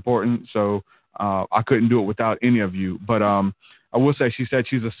 Everybody's important. So I couldn't do it without any of you. But I will say, she said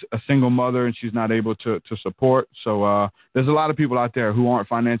she's a single mother and she's not able to support. So there's a lot of people out there who aren't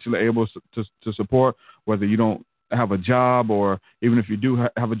financially able to support, whether you don't have a job or even if you do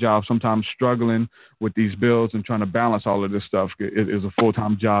have a job, sometimes struggling with these bills and trying to balance all of this stuff is a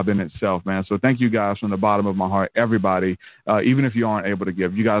full-time job in itself, man. So thank you guys from the bottom of my heart, everybody, even if you aren't able to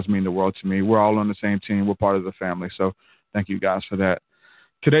give. You guys mean the world to me. We're all on the same team. We're part of the family. So thank you guys for that.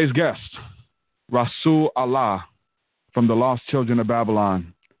 Today's guest, Rasul Allah from the Lost Children of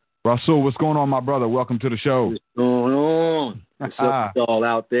Babylon. Rasul, what's going on, my brother? Welcome to the show. What's going on? What's up with all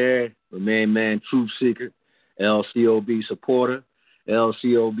out there? The man, TruthSeekah, LCOB supporter,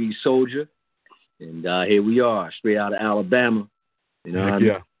 LCOB soldier. And here we are, straight out of Alabama.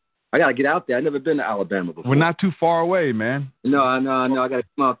 Yeah. I got to get out there. I've never been to Alabama before. We're not too far away, man. No. I got to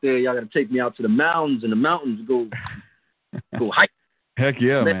come out there. Y'all got to take me out to the mountains, and the mountains go hike. Heck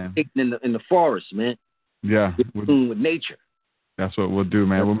yeah, man. In the forest, man. Yeah. With nature. That's what we'll do,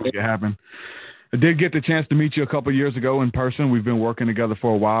 man. We'll make it happen. I did get the chance to meet you a couple of years ago in person. We've been working together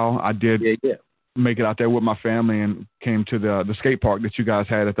for a while. I did make it out there with my family and came to the skate park that you guys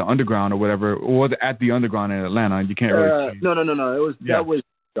had at the Underground or whatever, or at the Underground in Atlanta. You can't really see. No. That was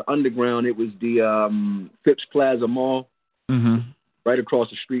the Underground. It was the Phipps Plaza Mall, right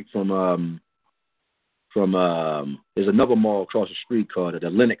across the street from there's another mall across the street called the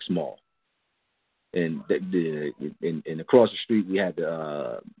Lenox Mall, and across the street we had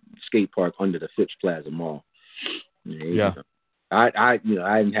the skate park under the Phipps Plaza Mall. Yeah. I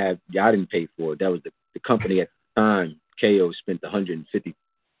didn't pay for it. That was the company at the time. KO spent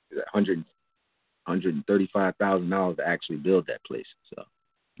 $135,000 to actually build that place. So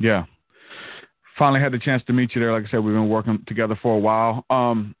yeah, finally had the chance to meet you there. Like I said, we've been working together for a while.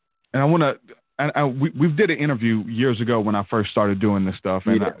 And I want to. We did an interview years ago when I first started doing this stuff,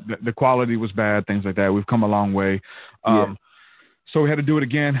 and the quality was bad, things like that. We've come a long way. So we had to do it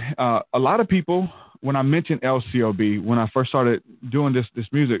again. A lot of people, when I mentioned LCOB, when I first started doing this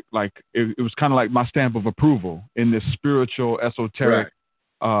music, like it was kind of like my stamp of approval in this spiritual, esoteric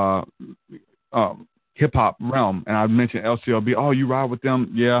hip hop realm. And I mentioned LCOB. Oh, you ride with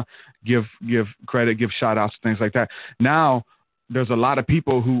them? Yeah. Give credit, give shout outs, things like that. Now there's a lot of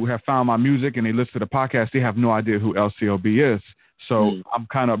people who have found my music and they listen to the podcast. They have no idea who LCOB is. So I'm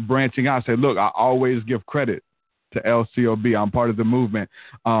kind of branching out. I say, look, I always give credit to LCOB. I'm part of the movement.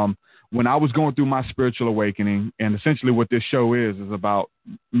 When I was going through my spiritual awakening, and essentially what this show is about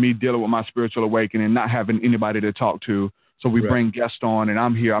me dealing with my spiritual awakening, not having anybody to talk to. So we bring guests on, and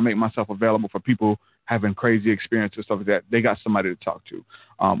I'm here. I make myself available for people having crazy experiences, stuff like that. They got somebody to talk to.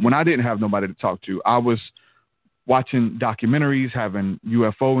 When I didn't have nobody to talk to, I was watching documentaries, having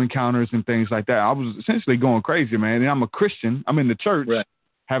UFO encounters and things like that. I was essentially going crazy, man. And I'm a Christian. I'm in the church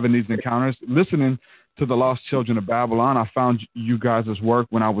having these encounters, listening to the Lost Children of Babylon. I found you guys' work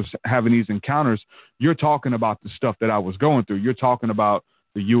when I was having these encounters. You're talking about the stuff that I was going through. You're talking about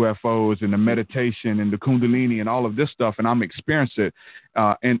the UFOs and the meditation and the Kundalini and all of this stuff, and I'm experiencing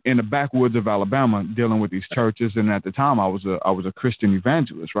it in the backwoods of Alabama, dealing with these churches. And at the time, I was a Christian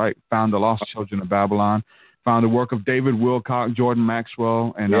evangelist, right? Found the Lost Children of Babylon, found the work of David Wilcock, Jordan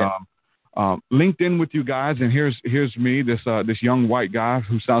Maxwell, and linked in with you guys. And here's me, this young white guy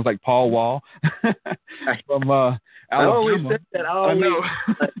who sounds like Paul Wall from Alabama. I always said that. I know.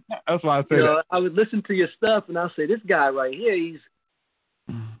 That's why I say that. I would listen to your stuff and I'll say, this guy right here,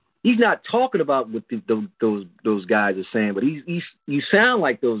 he's not talking about what those guys are saying, but you sound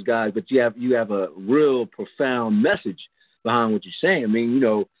like those guys, but you have a real profound message behind what you're saying. I mean, you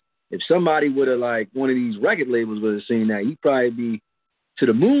know, if somebody would have, like, one of these record labels would have seen that, he'd probably be to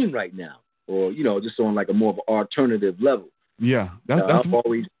the moon right now, or, you know, just on like a more of an alternative level. Yeah, I've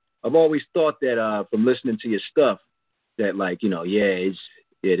always thought that from listening to your stuff that, like, you know,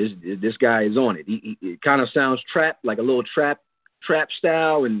 this guy is on it. It kind of sounds trap, like a little trap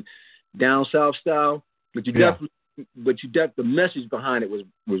style and down south style, but the message behind it was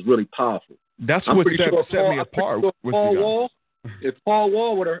really powerful. That's what set me apart with Paul you guys. Wall. If Paul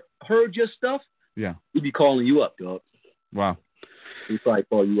Wall would have heard your stuff, he'd be calling you up, dog. Wow. He'd probably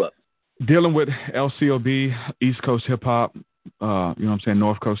call you up. Dealing with LCOB, East Coast hip hop, you know what I'm saying,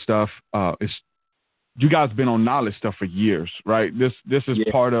 North Coast stuff. You guys been on knowledge stuff for years, right? This is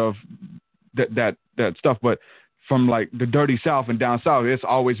part of that stuff, but from like the dirty South and down South, it's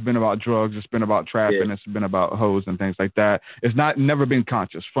always been about drugs. It's been about trapping. It's been about hoes and things like that. It's never been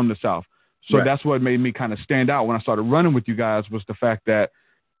conscious from the South. So that's what made me kind of stand out when I started running with you guys, was the fact that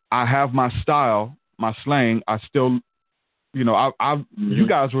I have my style, my slang. I still, you know, you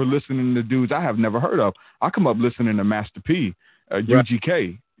guys were listening to dudes I have never heard of. I come up listening to Master P,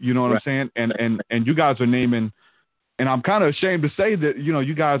 UGK, you know what I'm saying? And you guys are naming, and I'm kind of ashamed to say that, you know,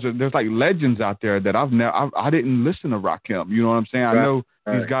 you guys there's like legends out there that I didn't listen to Rakim, you know what I'm saying? I know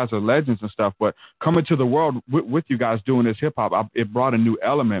these guys are legends and stuff, but coming to the world with you guys doing this hip hop, it brought a new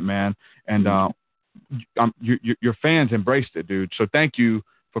element, man. And your fans embraced it, dude. So thank you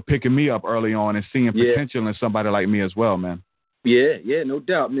for picking me up early on and seeing potential in somebody like me as well, man. Yeah, no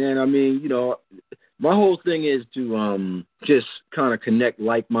doubt, man. I mean, you know, my whole thing is to just kind of connect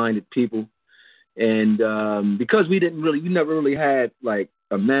like-minded people. And because we never really had like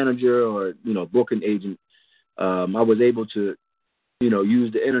a manager or, you know, booking agent, I was able to, you know,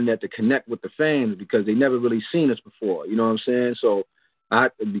 use the internet to connect with the fans because they never really seen us before. You know what I'm saying? So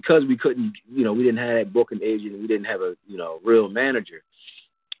because we couldn't, you know, we didn't have that booking agent, we didn't have a, you know, real manager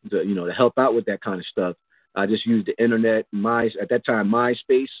to, you know, to help out with that kind of stuff. I just used the internet, at that time,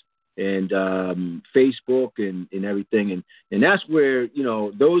 MySpace and Facebook and everything. And that's where, you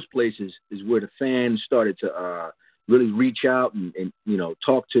know, those places is where the fans started to really reach out and, you know,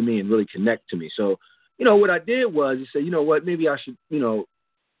 talk to me and really connect to me. So, you know, what I did was I said, you know what, maybe I should, you know,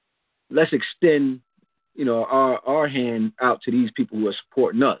 let's extend, you know, our hand out to these people who are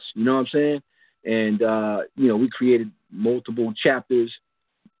supporting us. You know what I'm saying? And, you know, we created multiple chapters.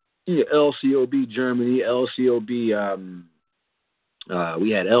 You know, LCOB Germany, LCOB, we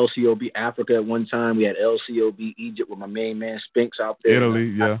had LCOB Africa at one time. We had LCOB Egypt with my main man Spinks out there.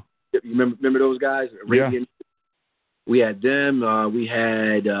 Italy, yeah. You remember those guys? Arabian? Yeah. We had them. We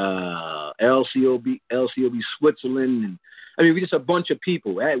had LCOB Switzerland, and I mean, we just a bunch of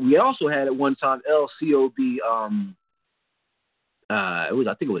people. We also had at one time LCOB. I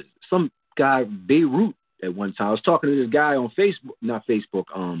think it was some guy Beirut at one time. I was talking to this guy on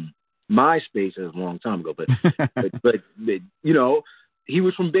MySpace a long time ago, but you know, he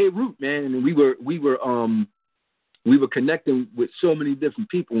was from Beirut, man, and we were connecting with so many different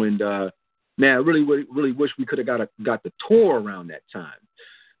people, and man, I really wish we could have got the tour around that time.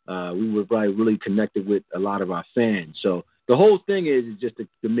 We were probably really connected with a lot of our fans. So the whole thing is just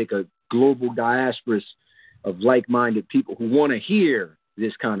to make a global diaspora of like-minded people who want to hear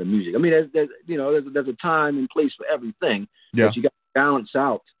this kind of music. I mean, there's a time and place for everything, but you got to balance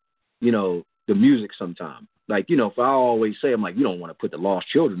out, you know, the music sometime. Like, you know, if I always say, I'm like, you don't want to put the Lost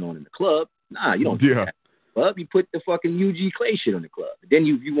Children on in the club. Nah, you don't do that. Club, you put the fucking UG Clay shit on the club. Then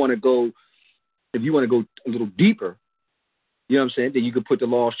if you want to go a little deeper, you know what I'm saying? Then you could put the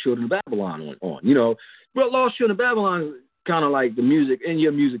Lost Children of Babylon on. You know, but Lost Children of Babylon is kind of like the music, and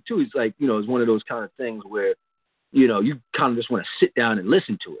your music too. It's like, you know, it's one of those kind of things where, you know, you kind of just want to sit down and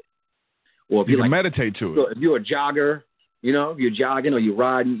listen to it. Or if you can meditate to it. If you're a jogger, you know, if you're jogging or you're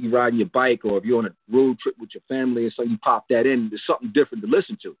riding your bike, or if you're on a road trip with your family and so you pop that in, there's something different to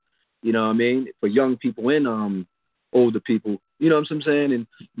listen to. You know what I mean? For young people and older people, you know what I'm saying? And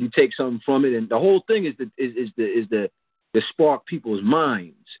you take something from it, and the whole thing is the spark people's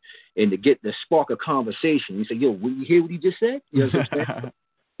minds and to spark a conversation. You say, yo, you hear what he just said? You know what I'm saying?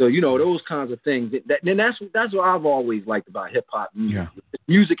 So, you know, those kinds of things. That's what I've always liked about hip hop music. Yeah.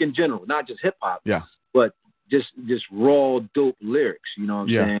 Music in general, not just hip hop. Yeah. But just raw, dope lyrics. You know what I'm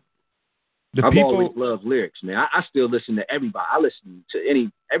saying? I've always loved lyrics, man. I still listen to everybody. I listen to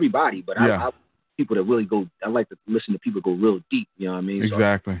everybody, but I people that really go. I like to listen to people go real deep. You know what I mean?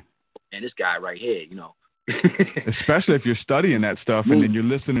 Exactly. So, and this guy right here, you know. Especially if you're studying that stuff and then you're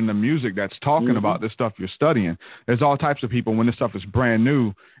listening to music that's talking about the stuff you're studying. There's all types of people when this stuff is brand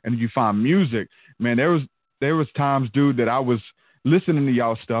new and you find music. Man, there was times, dude, that I was listening to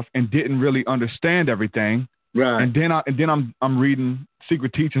y'all stuff and didn't really understand everything. Right. And then I'm reading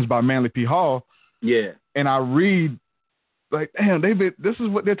Secret Teachings by Manly P. Hall. Yeah. And I read like, damn, this is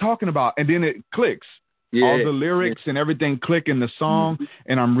what they're talking about. And then it clicks. Yeah. All the lyrics and everything click in the song.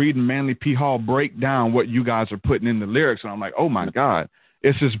 And I'm reading Manly P. Hall break down what you guys are putting in the lyrics. And I'm like, oh my God,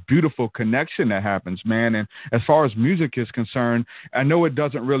 it's this beautiful connection that happens, man. And as far as music is concerned, I know it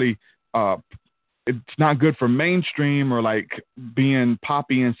doesn't really, it's not good for mainstream or like being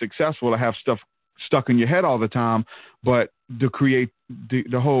poppy and successful to have stuff stuck in your head all the time, but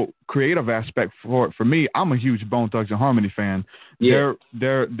the whole creative aspect for me, I'm a huge Bone Thugs and Harmony fan. Yeah.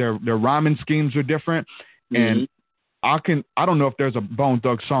 Their rhyming schemes are different, and I don't know if there's a Bone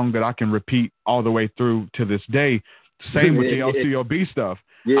Thugs song that I can repeat all the way through to this day. Same with the LCOB stuff.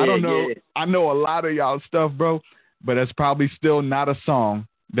 I don't know. I know a lot of y'all stuff, bro, but it's probably still not a song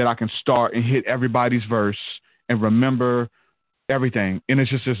that I can start and hit everybody's verse and remember everything. And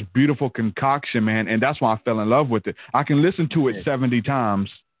it's just this beautiful concoction, man. And that's why I fell in love with it. I can listen to it 70 times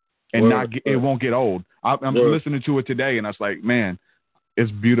and it won't get old. I'm listening to it today and I was like, man,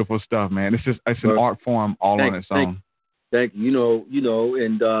 it's beautiful stuff, man. It's an art form all on its own. Thank you.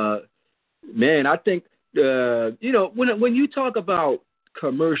 And man, I think, when you talk about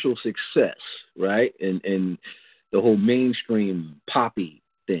commercial success, right? And the whole mainstream poppy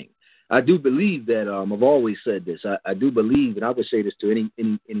thing, I do believe that I've always said this. I do believe, and I would say this to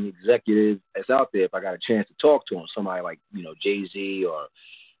any executive that's out there if I got a chance to talk to them, somebody like Jay-Z or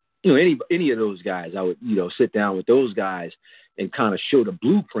any of those guys. I would sit down with those guys and kind of show the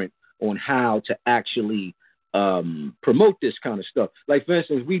blueprint on how to actually promote this kind of stuff. Like for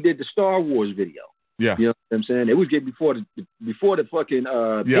instance, we did the Star Wars video. Yeah, you know what I'm saying? It was getting before the fucking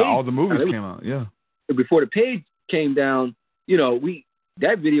all the movies came out. Yeah, before the page came down.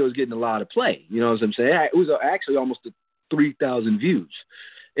 That video is getting a lot of play. You know what I'm saying? It was actually almost 3,000 views.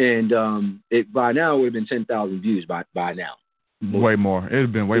 And by now, it would have been 10,000 views by now. Way more. It would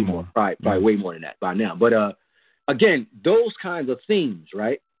have been way more. Probably way more than that by now. But, again, those kinds of themes,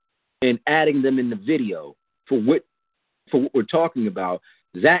 right, and adding them in the video for what we're talking about,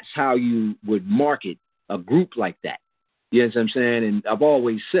 that's how you would market a group like that. You know what I'm saying? And I've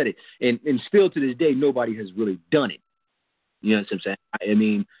always said it. And still to this day, nobody has really done it. You know what I'm saying? I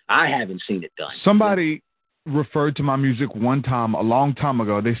mean, I haven't seen it done. Somebody referred to my music one time, a long time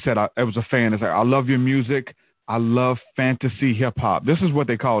ago. They said I was a fan. It's like, I love your music. I love fantasy hip hop. This is what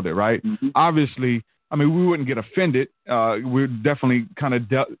they called it, right? Mm-hmm. Obviously, I mean, we wouldn't get offended. We're definitely kind of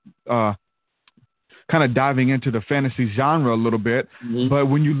diving into the fantasy genre a little bit. Mm-hmm.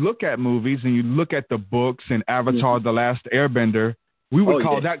 But when you look at movies and you look at the books and Avatar, The Last Airbender, we would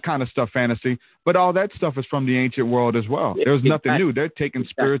call that kind of stuff fantasy, but all that stuff is from the ancient world as well. There's nothing new. They're taking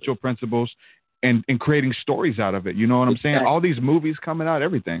spiritual principles and creating stories out of it. You know what I'm saying? All these movies coming out,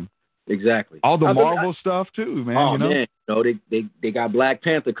 everything. Exactly. All the Marvel stuff too, man. Oh, man. They got Black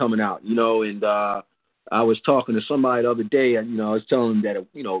Panther coming out, and I was talking to somebody the other day, and, I was telling them that,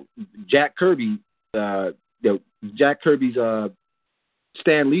 Jack Kirby, Jack Kirby's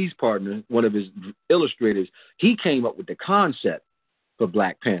Stan Lee's partner, one of his illustrators, he came up with the concept for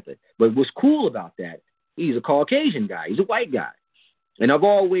Black Panther. But what's cool about that, he's a Caucasian guy. He's a white guy. And I've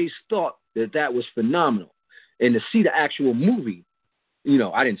always thought that was phenomenal. And to see the actual movie,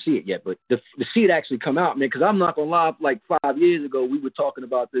 I didn't see it yet, but to see it actually come out, man, because I'm not going to lie, like 5 years ago, we were talking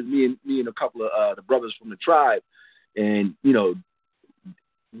about this, me and a couple of the brothers from the tribe. And,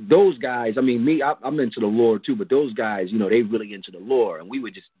 those guys, I mean, I'm into the lore too, but those guys, they really into the lore. And we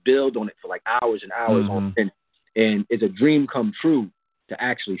would just build on it for like hours and hours on end. And it's a dream come true to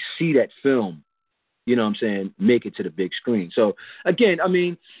actually see that film, make it to the big screen. So again, I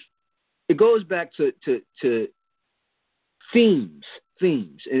mean, it goes back to themes.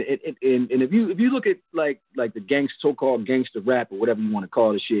 And if you look at like the so-called gangster rap or whatever you want to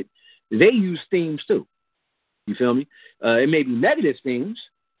call the shit, they use themes too. You feel me? It may be negative themes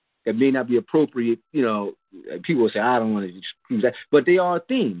that may not be appropriate. People will say, I don't want to use that, but they are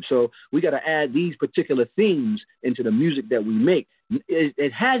themes. So we got to add these particular themes into the music that we make.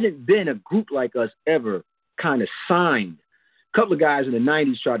 It hasn't been a group like us ever kind of signed. A couple of guys in the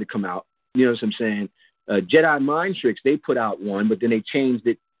 90s tried to come out. You know what I'm saying? Jedi Mind Tricks, they put out one, but then they changed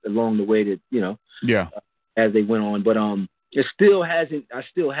it along the way as they went on. But I still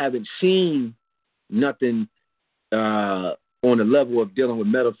haven't seen nothing on the level of dealing with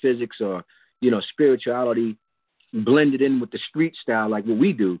metaphysics or, spirituality blended in with the street style like what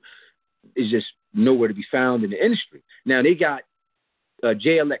we do. Is just nowhere to be found in the industry. Now they got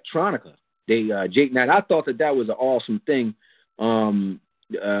J Electronica. Now I thought that was an awesome thing.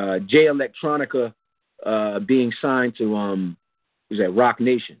 J Electronica being signed to Rock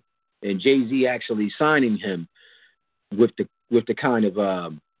Nation, and Jay-Z actually signing him with the kind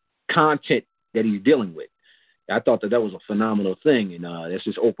of content that he's dealing with. I thought that was a phenomenal thing, and that's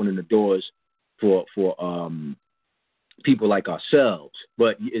just opening the doors for people like ourselves.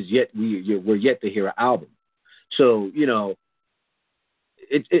 But we're yet to hear an album. So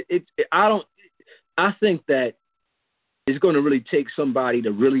I think that it's going to really take somebody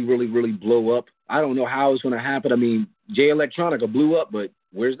to really, really, really blow up. I don't know how it's going to happen. I mean, J Electronica blew up, but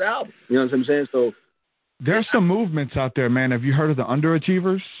where's the album? You know what I'm saying? So there's some movements out there, man. Have you heard of the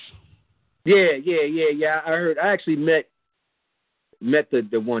Underachievers? Yeah. I heard. I actually met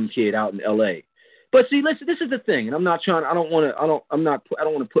the one kid out in L.A. But see, listen, this is the thing, and I'm not trying. I don't want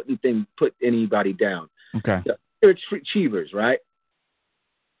to put anybody down. Okay. They're achievers, right?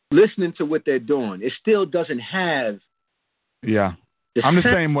 Listening to what they're doing, it still doesn't have. Yeah, I'm the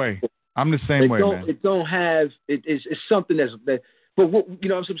same way. I'm the same way, man. It don't have. It's something that. But what, you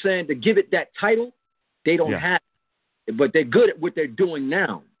know what I'm saying? To give it that title, they don't have it. But they're good at what they're doing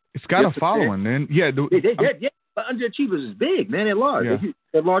now. It's got a following, man. Yeah. But Underachievers is big, man. They're large. Yeah.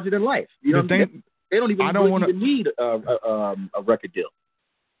 They're larger than life. You know what I'm saying? They don't even need a record deal.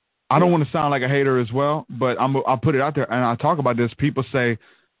 I don't want to sound like a hater as well, but I'll put it out there, and I talk about this. People say,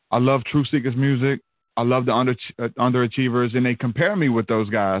 I love TruthSeekah's music. I love the Underachievers, and they compare me with those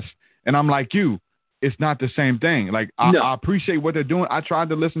guys. And I'm like you. It's not the same thing. Like, I appreciate what they're doing. I tried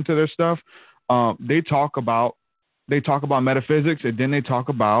to listen to their stuff. They talk about metaphysics, and then they talk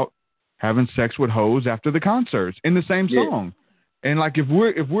about having sex with hoes after the concerts in the same song. And like, if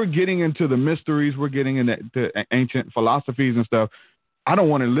we're getting into the mysteries, we're getting into the ancient philosophies and stuff, I don't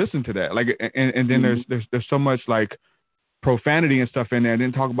want to listen to that. Like, and then there's so much like profanity and stuff in there. And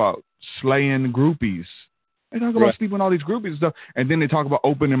then talk about slaying groupies. They talk about sleeping with all these groupies and stuff. And then they talk about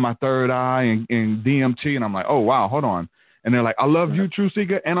opening my third eye and DMT. And I'm like, oh wow, hold on. And they're like, I love you,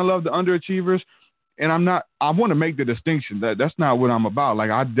 TruthSeekah, and I love the Underachievers. And I want to make the distinction that that's not what I'm about. Like,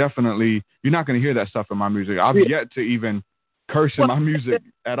 you're not going to hear that stuff in my music. I've yet to even curse in my music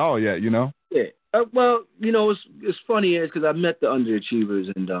at all yet, Yeah. Well, it's funny because I met the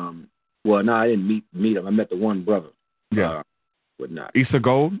Underachievers and, I didn't meet them. I met the one brother. Yeah. Whatnot. Issa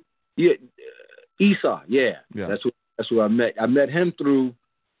Gold? Yeah. Issa, yeah. That's who I met. I met him through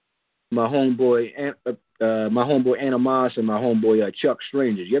my homeboy, Animas, and my homeboy, Chuck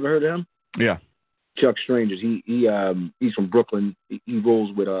Strangers. You ever heard of him? Yeah. Chuck Strangers. He's from Brooklyn. He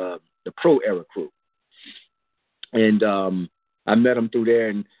rolls with the Pro Era crew. And I met him through there.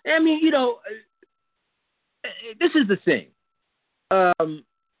 And I mean, this is the thing.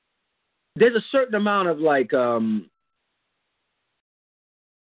 There's a certain amount of like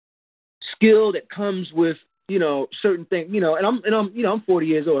skill that comes with certain things. And I'm 40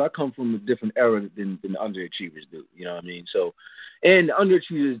 years old. I come from a different era than the Underachievers do. You know what I mean? So, and the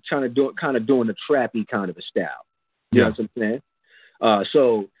Underachievers is kind of doing the trappy kind of a style. You know what I'm saying?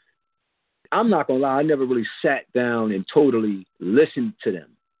 So I'm not gonna lie, I never really sat down and totally listened to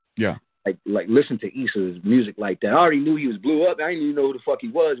them. Yeah. Like listen to Issa's music like that. I already knew he was blew up. I didn't even know who the fuck he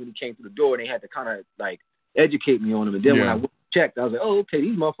was when he came through the door, and they had to kind of like educate me on him. And then when I checked, I was like, oh, okay,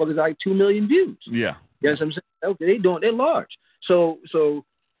 these motherfuckers are like 2 million views. Yeah. You know what I'm saying? Okay, they're large. So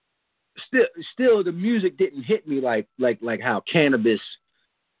still the music didn't hit me like how Cannabis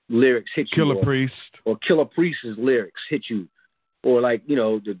lyrics hit you. Killer Priest. Or Killer Priest's lyrics hit you. Or like,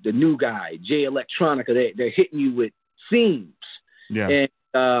 the new guy, J Electronica, they're hitting you with themes. Yeah.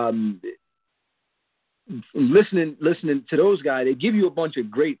 And listening to those guys, they give you a bunch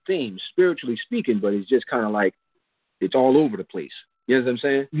of great themes, spiritually speaking, but it's just kind of like it's all over the place. You know what I'm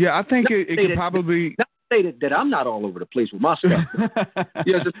saying? Yeah, I think it could probably... Not to say that I'm not all over the place with my stuff.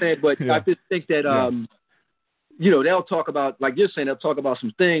 You know what I'm saying? But I just think that, they'll talk about, like you're saying, they'll talk about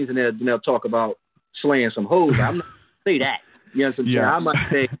some things, and then they'll talk about slaying some hoes. I'm not going to say that. You know what I'm saying? I might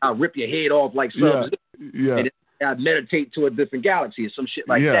say, I'll rip your head off like Sub-Zero. Yeah. And then I'd meditate to a different galaxy or some shit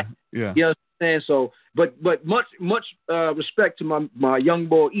like that. Yeah. You know what I'm saying? So, but much respect to my young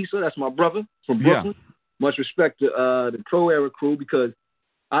boy Issa. That's my brother from Brooklyn. Yeah. Much respect to the Pro Era crew, because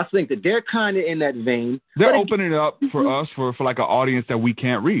I think that they're kind of in that vein. They're opening it up for us for like an audience that we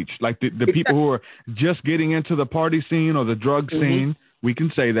can't reach. Like the people who are just getting into the party scene or the drug scene. We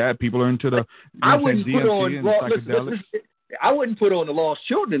can say that. People are into the DMT and psychedelics. I wouldn't put on the Lost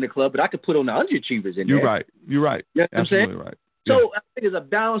Children in the club, but I could put on the Underachievers in there. You're right. You know what Absolutely I'm saying? Right. So I think there's a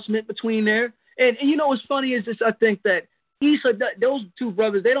balancement between there. And what's funny is this, I think that Issa, those two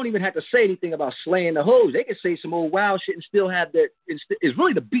brothers, they don't even have to say anything about slaying the hoes. They can say some old wild shit and still have that. It's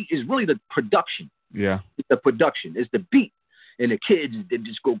really the beat. It's really the production. Yeah. It's the production. It's the beat. And the kids, they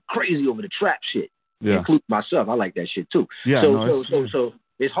just go crazy over the trap shit. Yeah. Including myself. I like that shit too. Yeah, So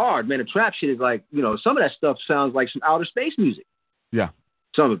it's hard, man. The trap shit is like, you know, some of that stuff sounds like some outer space music. Yeah.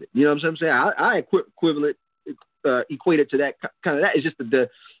 Some of it. You know what I'm saying? I equate it to that kind of that. It's just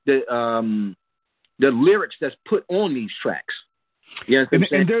the lyrics that's put on these tracks. You know what I'm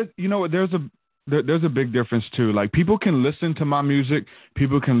saying? And there's a big difference too. Like, people can listen to my music,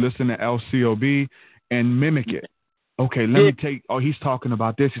 people can listen to LCOB and mimic it. Okay, let me take. Oh, he's talking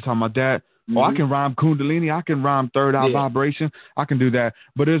about this. He's talking about that. Mm-hmm. Oh, I can rhyme Kundalini. I can rhyme third eye vibration. I can do that.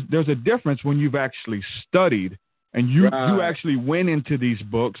 But there's a difference when you've actually studied and you actually went into these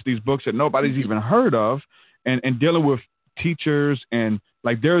books that nobody's even heard of, and dealing with teachers, and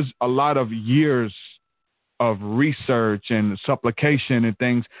like there's a lot of years of research and supplication and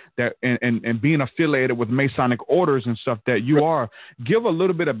things that and being affiliated with Masonic orders and stuff that you are. Give a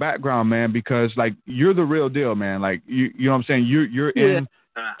little bit of background, man, because like you're the real deal, man. Like you know what I'm saying? You're in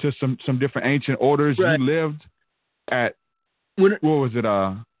to some different ancient orders. Right. You lived at what was it?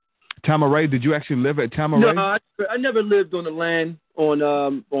 Tamaray. Did you actually live at Tamaray? No, I never lived on the land on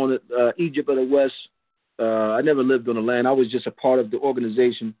Egypt of the West. I never lived on the land. I was just a part of the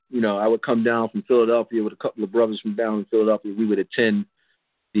organization. You know, I would come down from Philadelphia with a couple of brothers from down in Philadelphia. We would attend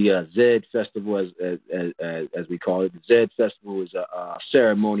the Zed Festival, as we call it. The Zed Festival is a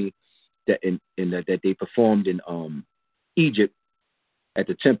ceremony that they performed in Egypt at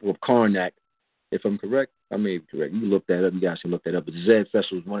the Temple of Karnak. If I'm correct, I may be correct. You can look that up. You guys can look that up. But the Zed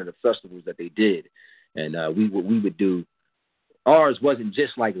Festival was one of the festivals that they did, and we would do. Ours wasn't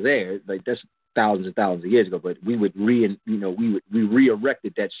just like theirs. Like that's thousands and thousands of years ago, but we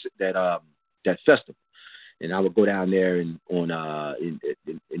re-erected that festival, and I would go down there in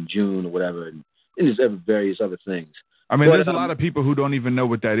June or whatever, and there's various other things. I mean, there's a lot of people who don't even know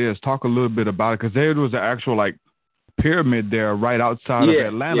what that is. Talk a little bit about it, because there was an actual like pyramid there right outside of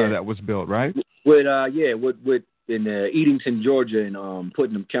Atlanta that was built, right? With in Edenton, Georgia, and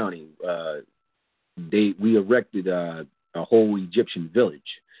Putnam County, we erected a whole Egyptian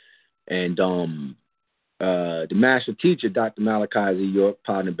village. And the master teacher, Dr. Malachi Z. York,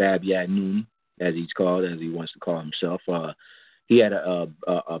 partner Bab Yadnoon, as he wants to call himself, he had a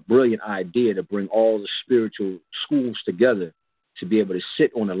brilliant idea to bring all the spiritual schools together to be able to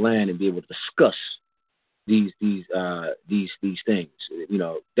sit on the land and be able to discuss these things. You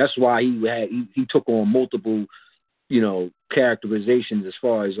know, that's why he took on multiple, you know, characterizations as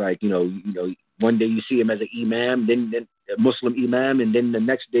far as like, you know, one day you see him as an imam, then a Muslim imam, and then the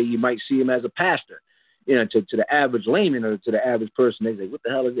next day you might see him as a pastor. You know, to the average layman or to the average person, they say, "What the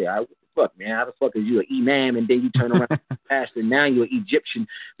hell is that? What the fuck, man? How the fuck is you an imam and then you turn around and pastor? Now you're Egyptian."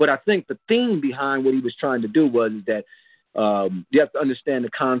 But I think the theme behind what he was trying to do was that you have to understand the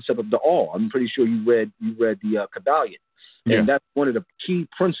concept of the all. I'm pretty sure you read the Kabbalion, and that's one of the key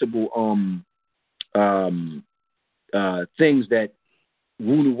principal things that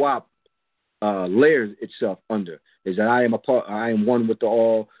Wunuwap layers itself under, is that I am one with the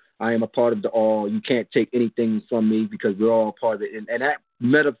all. I am a part of the all. You can't take anything from me because we're all part of it. And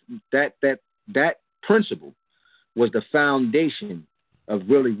that principle was the foundation of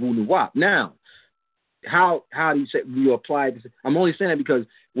really Wunuwap. Now, how do you say you apply this? I'm only saying that because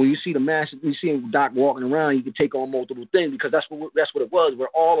when you see the master, you see Doc walking around, you can take on multiple things, because that's what it was. We're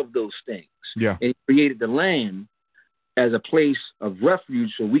all of those things. Yeah. And he created the land as a place of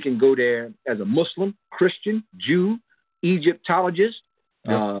refuge, so we can go there as a Muslim, Christian, Jew, Egyptologist,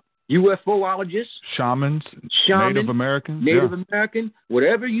 UFOologist, shamans, Native American,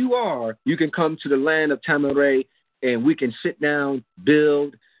 whatever you are, you can come to the land of Tamaray, and we can sit down,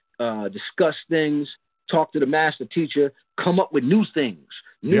 build, discuss things, talk to the master teacher, come up with new things,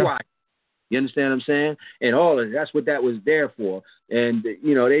 new ideas. You understand what I'm saying? And all of that's what that was there for. And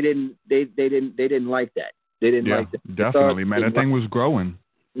you know, they didn't like that. They didn't like that. Definitely, man. That thing was growing.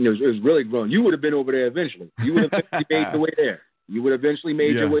 It was really growing. You would have been over there eventually. You would have eventually made your way there. You would have eventually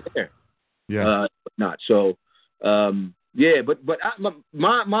made your way there. Yeah. But not. So, but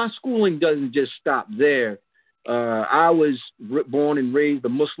my schooling doesn't just stop there. I was born and raised a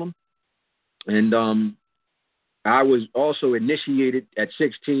Muslim, and I was also initiated at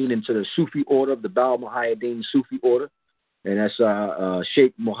 16 into the Sufi order of the Baal Muhayyadeen Sufi order, and that's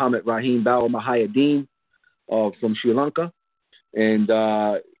Sheikh Muhammad Rahim Baal Muhayyadeen from Sri Lanka, and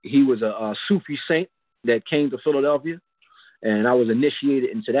he was a Sufi saint that came to Philadelphia, and I was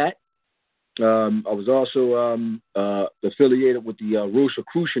initiated into that. I was also affiliated with the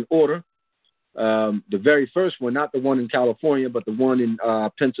Rosicrucian order, The very first one, not the one in California, but the one in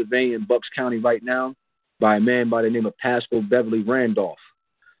Pennsylvania in Bucks County right now, by a man by the name of Pascal Beverly Randolph.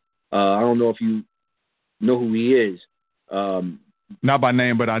 I don't know if you know who he is. Not by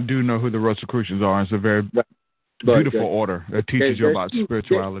name, but I do know who the Rosicrucians are. It's a very beautiful order that teaches you about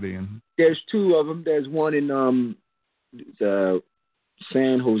spirituality. There's two of them. There's one in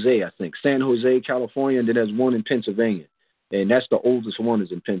San Jose, I think. San Jose, California, and then there's one in Pennsylvania. And that's the oldest one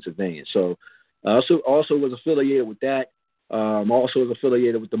is in Pennsylvania. So also was affiliated with that. Also was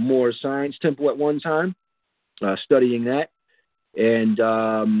affiliated with the Moore Science Temple at one time, studying that. And,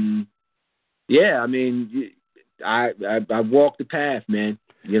 I mean, I walked the path, man.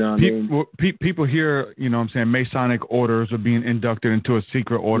 You know what I mean? People here, you know what I'm saying, Masonic orders are being inducted into a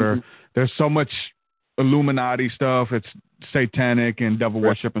secret order. Mm-hmm. There's so much Illuminati stuff. It's satanic and devil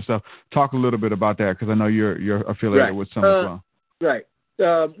worship and stuff. Talk a little bit about that, because I know you're affiliated with some as well. Right.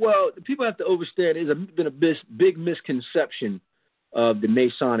 Well, people have to understand there's been a big misconception of the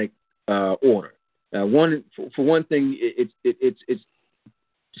Masonic order. For one thing, it's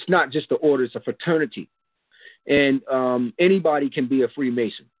not just the order; it's a fraternity, and anybody can be a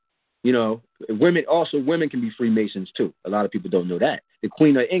Freemason. You know, women can be Freemasons too. A lot of people don't know that. The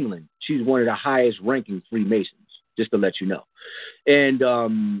Queen of England, she's one of the highest ranking Freemasons, just to let you know.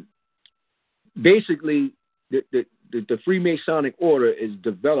 And basically, the Freemasonic order is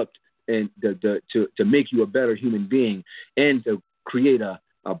developed and to make you a better human being and to create a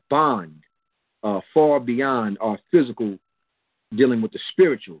bond far beyond our physical dealing with the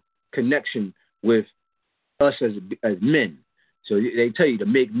spiritual connection with us as men. So they tell you to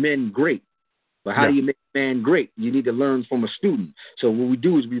make men great. But how do you make a man great? You need to learn from a student. So what we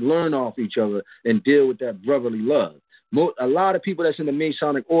do is we learn off each other and deal with that brotherly love. A lot of people that's in the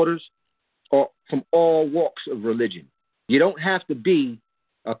Masonic orders are from all walks of religion. You don't have to be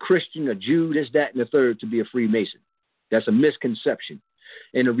a Christian, a Jew, this, that, and the third to be a Freemason. That's a misconception.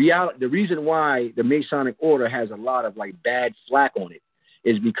 And the reason why the Masonic order has a lot of like bad flack on it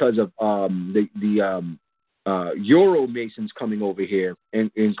is because of the Euro Masons coming over here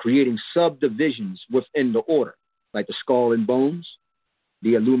and creating subdivisions within the order, like the Skull and Bones,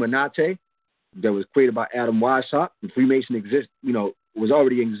 the Illuminati that was created by Adam Weishaupt. And Freemason was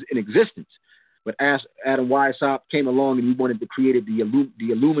already in existence, but as Adam Weishaupt came along and he wanted to create the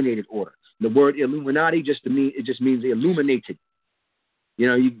Illuminated order. The word Illuminati just means illuminated. You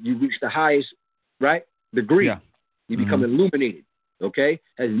know, you reach the highest degree. Yeah. You become illuminated. Okay,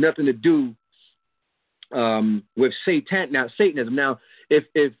 has nothing to do with Satanism. Now, if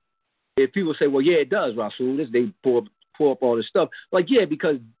people say, well, yeah, it does, Rasul, they pull up all this stuff. Like, yeah,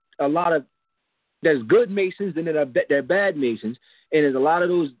 because there's good Masons and then there are bad Masons, and there's a lot of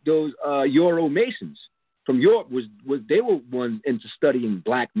those Euro Masons from Europe they were ones into studying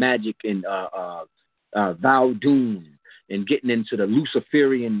black magic and Vaudoon and getting into the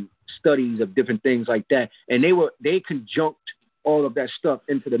Luciferian studies of different things like that, and they conjunct all of that stuff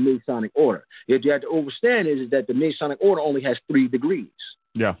into the Masonic order. What you have to understand is that the Masonic order only has 3 degrees.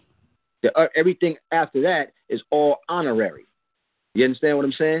 Yeah. Everything after that is all honorary. You understand what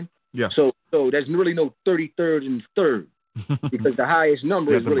I'm saying? Yeah. So there's really no 33rd and 3rd because the highest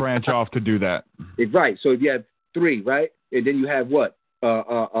number is really branch off to do that. Right. So if you have 3, right, and then you have what?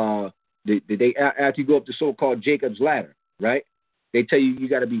 After you go up the so-called Jacob's ladder, right? They tell you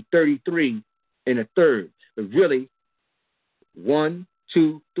got to be 33 and a third, but really 1,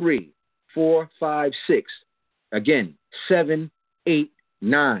 2, 3, 4, 5, 6. Again, 7, 8,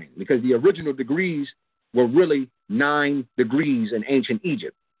 9, because the original degrees were really 9 degrees in ancient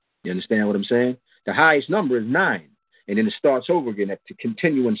Egypt. You understand what I'm saying? The highest number is 9, and then it starts over again. That's a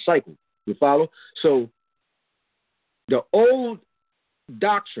continuing cycle. You follow? So the old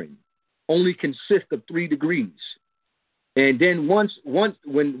doctrine only consists of 3 degrees, and then when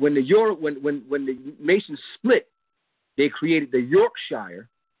the Masons split, they created the Yorkshire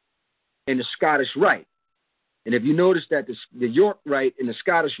and the Scottish Rite. And if you notice that the York Rite and the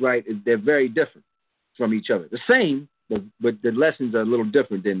Scottish Rite, they're very different from each other. The same, but the lessons are a little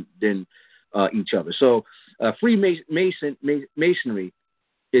different than each other. So Freemasonry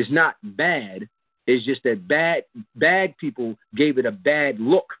is not bad. It's just that bad people gave it a bad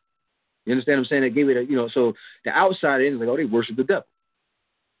look. You understand what I'm saying? They gave it so the outside is like, oh, they worship the devil.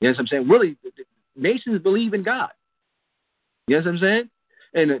 You know what I'm saying? Really, the Masons believe in God. You know what I'm saying?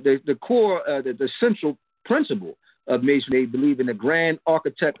 And the core, the central principle of Masonry, they believe in the grand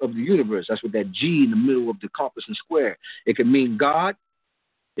architect of the universe. That's what that G in the middle of the compass and square. It could mean God.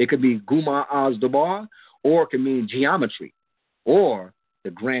 It could be Guma Az-Dabar, or it could mean geometry, or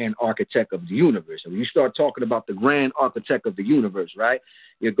the grand architect of the universe. And when you start talking about the grand architect of the universe, right,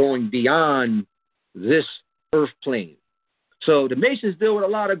 you're going beyond this earth plane. So the Masons deal with a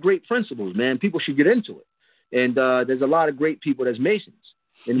lot of great principles, man. People should get into it. And there's a lot of great people that's Masons.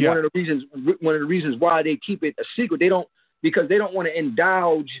 And one of the reasons why they keep it a secret, because they don't want to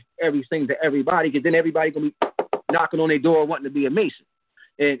indulge everything to everybody, because then everybody's going to be knocking on their door wanting to be a Mason.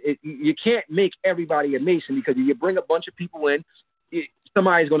 And you can't make everybody a Mason, because if you bring a bunch of people in,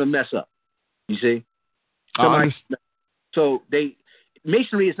 somebody's going to mess up. You see? So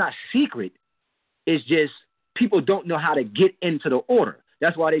Masonry is not secret. It's just people don't know how to get into the order.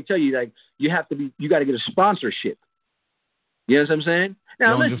 That's why they tell you, like, you got to get a sponsorship. You know what I'm saying?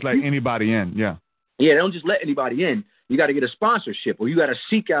 Now, they don't just let anybody in. Yeah. Yeah, they don't just let anybody in. You got to get a sponsorship, or you got to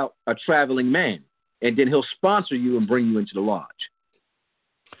seek out a traveling man, and then he'll sponsor you and bring you into the lodge.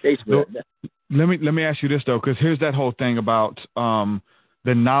 Basically, let me ask you this, though, because here's that whole thing about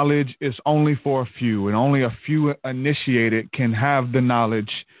the knowledge is only for a few, and only a few initiated can have the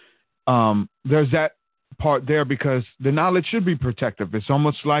knowledge. There's that part there, because the knowledge should be protective. It's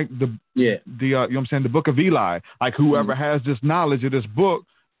almost like the you know what I'm saying, the book of Eli. Like, whoever has this knowledge of this book,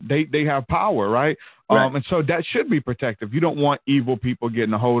 they have power, right? And so that should be protective. You don't want evil people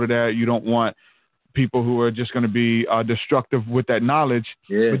getting a hold of that. You don't want people who are just going to be destructive with that knowledge.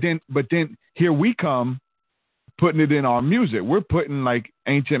 Yeah. But then here we come, putting it in our music. We're putting like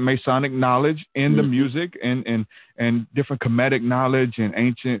ancient Masonic knowledge in the music, and different Kemetic knowledge and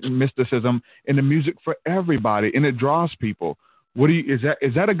ancient mysticism in the music for everybody, and it draws people. Is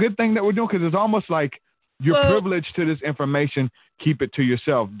that a good thing that we're doing? Because it's almost like you're privileged to this information. Keep it to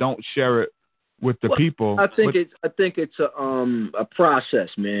yourself. Don't share it with the people. I think it's a process,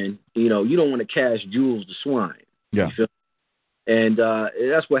 man. You know, you don't want to cast jewels to swine. Yeah. You feel? And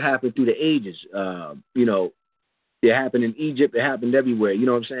that's what happened through the ages. You know, it happened in Egypt. It happened everywhere. You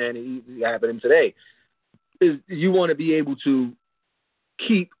know what I'm saying? It happening today. You want to be able to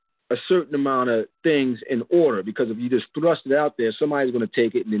keep a certain amount of things in order, because if you just thrust it out there, somebody's going to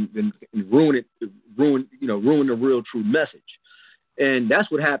take it and ruin the real true message. And that's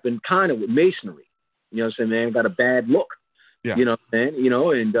what happened kind of with Masonry. You know what I'm saying, man? Got a bad look. Yeah. You know what I'm saying? You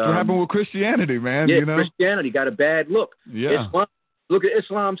know, and what happened with Christianity, man? Yeah, you know? Christianity got a bad look. Yeah. Look at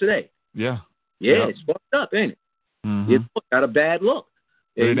Islam today. Yeah. Yeah, it's fucked up, ain't it? Mm-hmm. It got a bad look.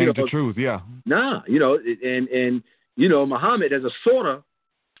 But it ain't the truth, yeah. Nah, you know, and you know, Muhammad, there's a surah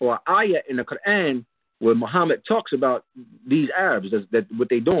or ayah in the Quran where Muhammad talks about these Arabs, that what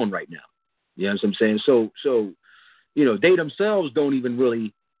they're doing right now. You know what I'm saying? So you know, they themselves don't even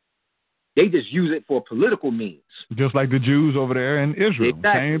really, they just use it for political means. Just like the Jews over there in Israel.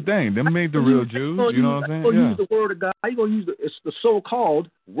 Exactly. Same thing. Them made the real Jews. You know what I'm saying? Use the word of God. You're going to use it's the so-called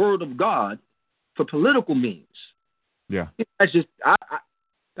word of God for political means. Yeah. That's just, I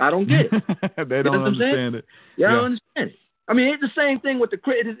don't get it. They don't understand it. Yeah, I don't understand it. I mean, it's the same thing with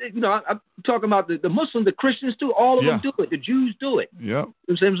you know, I'm talking about the Muslims, the Christians too. All of them do it. The Jews do it. Yeah. You know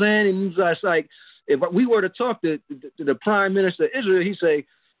what I'm saying? And it's like, if we were to talk to the Prime Minister of Israel, he'd say,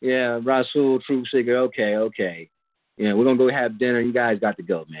 yeah, Rasul, TruthSeekah, okay. You know, we're going to go have dinner. You guys got to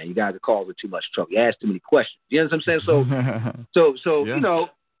go, man. You guys are causing too much trouble. You ask too many questions. You know what I'm saying? So yeah. You know,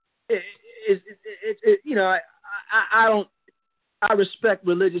 you know, I respect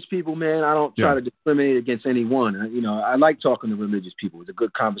religious people, man. I don't try to discriminate against anyone. You know, I like talking to religious people. It's a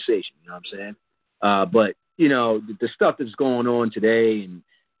good conversation. You know what I'm saying? But, you know, the stuff that's going on today, and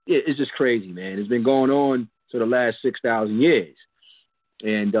it's just crazy, man. It's been going on for the last 6,000 years.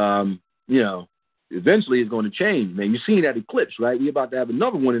 And, you know, eventually it's going to change, man. You've seen that eclipse, right? We're about to have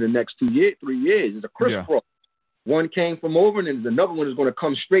another one in the next 3 years. It's a crisscross. One came from over, and then another one is going to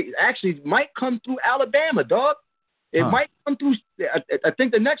come straight. Actually, it might come through Alabama, dog. It might come through. I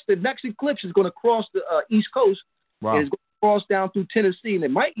think the next eclipse is going to cross the East Coast. Wow. And it's going to cross down through Tennessee,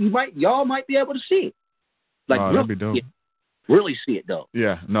 and y'all might be able to see it. Like, that'd be dope. Really see it though.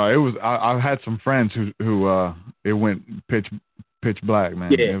 Yeah, no, it was. I had some friends who it went pitch black,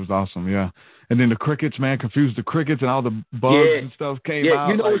 man. Yeah. It was awesome. Yeah, and then the crickets, man, confused the crickets, and all the bugs and stuff came out.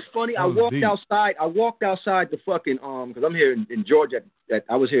 You know, it's funny. I walked outside the fucking because I'm here in Georgia.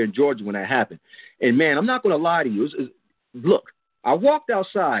 I was here in Georgia when that happened, and man, I'm not gonna lie to you. Look, I walked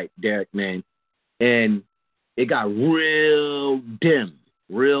outside, Derek, man, and it got real dim.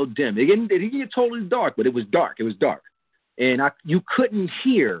 It didn't get totally dark, but it was dark. And you couldn't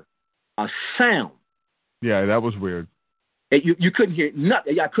hear a sound. Yeah, that was weird. And you couldn't hear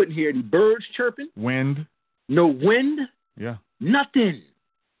nothing. I couldn't hear any birds chirping. Wind. No wind. Yeah. Nothing.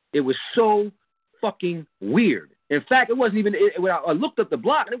 It was so fucking weird. In fact, it wasn't even. I looked up the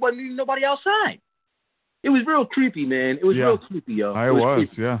block and it wasn't even nobody outside. It was real creepy, man. It was real creepy, yo. It was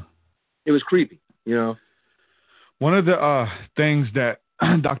creepy. yeah. It was creepy, you know. One of the things that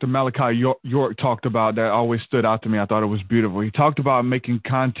Dr. Malachi York talked about that always stood out to me, I thought it was beautiful. He talked about making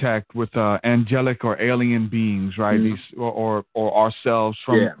contact with angelic or alien beings, right? Mm-hmm. These or ourselves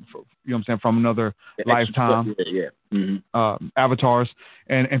from, you know what I'm saying, from another lifetime. Avatars,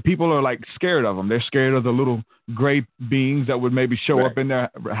 and people are like scared of them. They're scared of the little gray beings that would maybe show up in their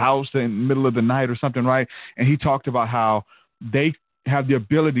house in the middle of the night or something, right? And he talked about how they have the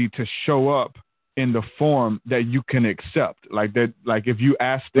ability to show up in the form that you can accept, like that, like if you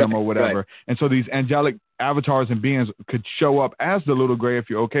ask them or whatever. And so these angelic avatars and beings could show up as the little gray if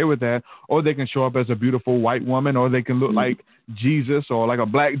you're okay with that, or they can show up as a beautiful white woman, or they can look like Jesus or like a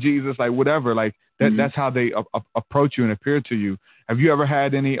black Jesus, like whatever. Like that. That's how they approach you and appear to you. Have you ever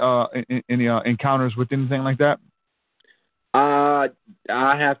had any encounters with anything like that? I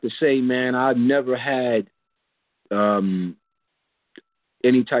have to say, man, I've never had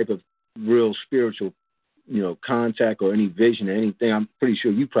any type of real spiritual, you know, contact or any vision or anything. I'm pretty sure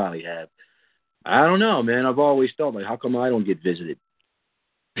you probably have. I don't know, man. I've always thought, like, how come I don't get visited?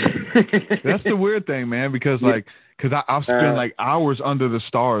 That's the weird thing, man, because I've spent like hours under the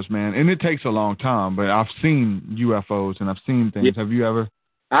stars, man, and it takes a long time, but I've seen UFOs and I've seen things. Have you ever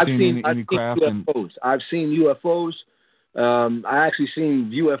seen any craft? UFOs. I've seen UFOs. I actually seen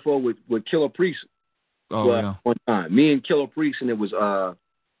UFO with Killer Priest one time. Me and Killer Priest, and it was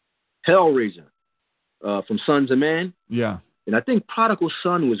Hellraiser from Sons of Man. Yeah. And I think Prodigal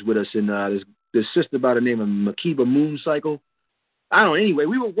Son was with us, and this sister by the name of Makiba Mooncycle. I don't know. Anyway,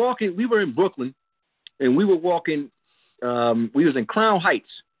 we were in Brooklyn, and we were walking, we was in Crown Heights,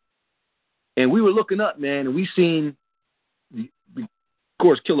 and we were looking up, man, and we seen, of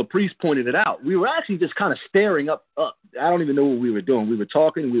course, Killer Priest pointed it out. We were actually just kind of staring up. I don't even know what we were doing. We were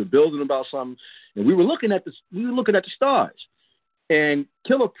talking, we were building about something, and we were looking at the stars. And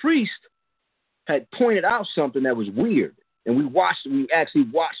Killer Priest had pointed out something that was weird, and we actually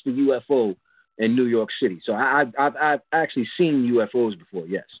watched the UFO in New York City. So I've actually seen UFOs before.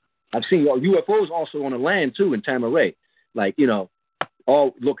 Yes, I've seen UFOs also on the land too in Tamaray, like, you know,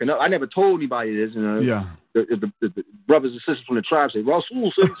 all looking up. I never told anybody this. You know, the brothers and sisters from the tribe say,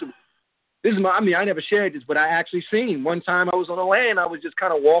 "Rasul, this is my." I mean, I never shared this, but I actually seen one time I was on the land. I was just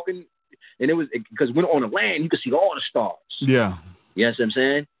kind of walking, and it was because when on the land you could see all the stars. Yeah. You know what I'm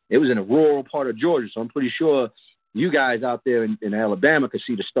saying? It was in a rural part of Georgia, so I'm pretty sure you guys out there in Alabama could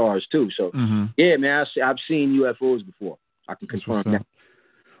see the stars too. So, yeah, man, I've seen UFOs before. I can confirm that.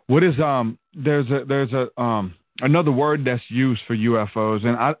 What is there's another word that's used for UFOs,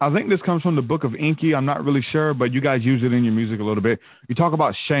 and I think this comes from the Book of Enki. I'm not really sure, but you guys use it in your music a little bit. You talk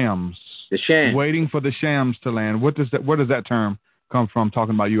about shams. The shams. Waiting for the shams to land. Where does that term come from,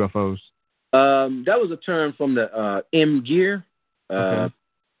 talking about UFOs? That was a term from the M-Gear.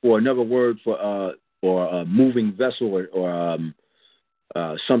 Or another word for a moving vessel or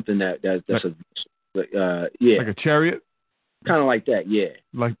something that's like a chariot, kind of like that,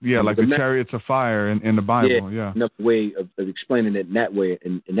 like the chariots of fire in the Bible, Another way of explaining it in that way,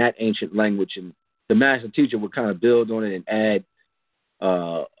 in that ancient language, and the master teacher would kind of build on it and add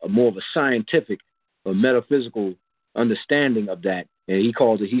a more of a scientific or metaphysical understanding of that. And he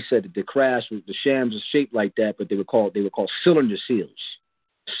said that the crafts, the shams are shaped like that, but they were called cylinder seals.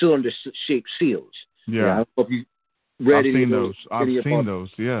 Cylinder-shaped seals. Yeah. I don't know if you read any of those. I've seen those,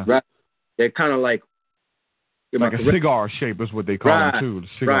 yeah. Right. They're kind of like a cigar shape is what they call them too, the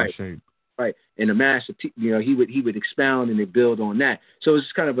cigar shape. Right. And the master, he would expound and they build on that. So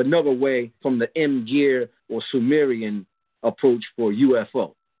it's kind of another way from the M-Gear or Sumerian approach for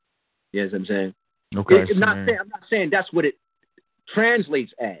UFO. You know what I'm saying? Okay. I'm not saying that's what it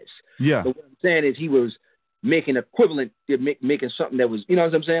translates as. Yeah. But what I'm saying is he was making equivalent, making something that was, you know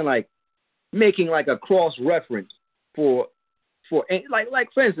what I'm saying, like making like a cross reference for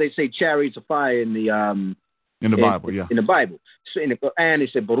like friends, they say chariots of fire in the Bible, in the Bible. So in the Quran they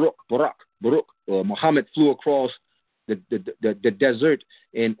say Baruch. Muhammad flew across the desert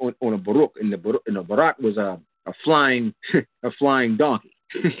on a Baruch, and the Baruch was a flying donkey.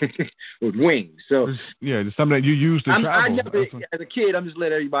 With wings. So it's something that you use to travel. As a kid, I'm just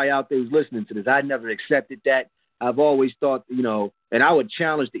letting everybody out there who's listening to this, I never accepted that. I've always thought, and I would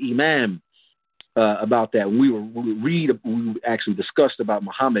challenge the Imam about that. We actually discussed about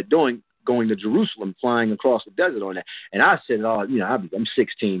Muhammad going to Jerusalem, flying across the desert on that. And I said, I'm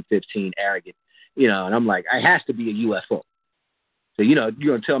 16, 15, arrogant, and I'm like, it has to be a UFO. So, you're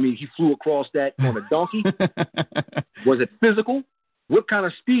going to tell me he flew across that on a donkey? Was it physical? What kind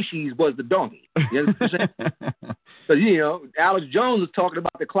of species was the donkey? You know what I'm saying? Alex Jones was talking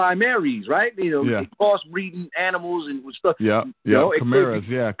about the Chimeras, right? Crossbreeding animals and stuff. Yeah, chimeras.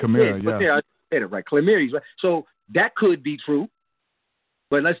 Chimera. Right, chimeras. Right. So that could be true,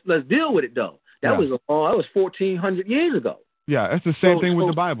 but let's deal with it though. That was 1,400 years ago. Yeah, it's the same thing with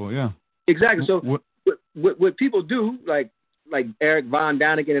the Bible. Yeah, exactly. So what people do, like Eric Von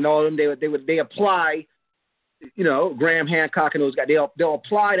Daniken and all of them, they apply, Graham Hancock and those guys. They'll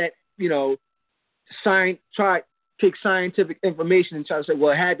apply that, take scientific information and try to say,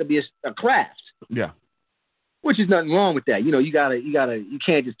 well, it had to be a craft. Yeah. Which is nothing wrong with that. You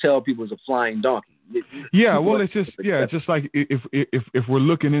can't just tell people it's a flying donkey. It's just like if we're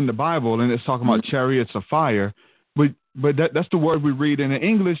looking in the Bible and it's talking about chariots of fire, but that's the word we read in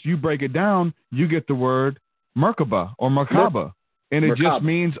English. You break it down, you get the word Merkaba or Merkaba, and it just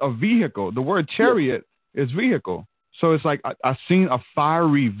means a vehicle. The word chariot is vehicle. So it's like I've seen a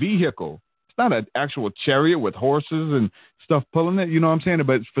fiery vehicle. It's not an actual chariot with horses and stuff pulling it. You know what I'm saying?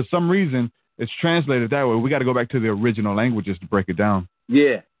 But for some reason, it's translated that way. We got to go back to the original languages to break it down.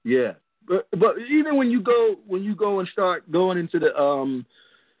 Yeah. But even when you go and start going into the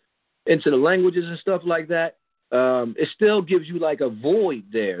languages and stuff like that, it still gives you like a void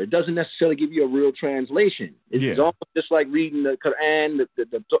there. It doesn't necessarily give you a real translation. It's almost just like reading the Quran,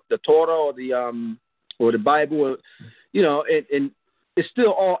 the Torah, or the Bible, and it's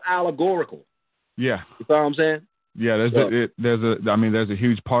still all allegorical. Yeah, you know what I'm saying? Yeah, there's a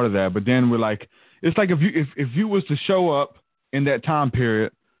huge part of that. But then we're like, it's like if you was to show up in that time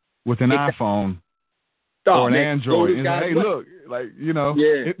period with an iPhone or an Android and say, hey, look,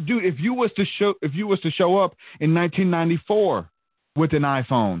 dude, if you was to show up in 1994 with an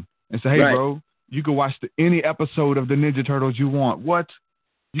iPhone and say, hey, bro, you can watch any episode of the Ninja Turtles you want. What?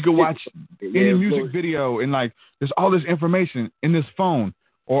 You can watch any music video and there's all this information in this phone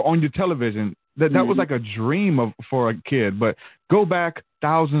or on your television. That was like a dream for a kid. But go back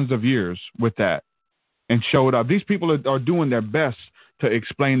thousands of years with that and show it up. These people are doing their best to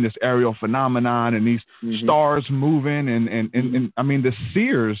explain this aerial phenomenon and these stars moving and I mean the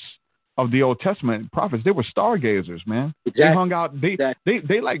seers of the Old Testament prophets, they were stargazers, man. Exactly. They hung out.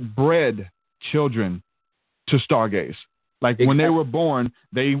 They like bred children to stargaze. Like when they were born,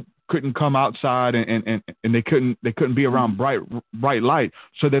 they couldn't come outside and they couldn't be around bright light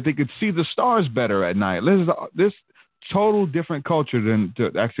so that they could see the stars better at night. This total different culture than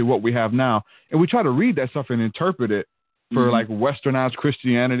to actually what we have now, and we try to read that stuff and interpret it for like westernized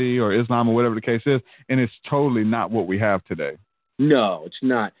Christianity or Islam or whatever the case is, and it's totally not what we have today. No, it's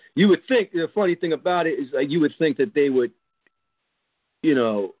not. You would think the funny thing about it is you would think that they would,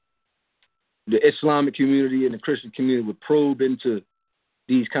 the Islamic community and the Christian community would probe into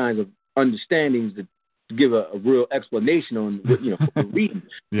these kinds of understandings to give a real explanation on what we're reading.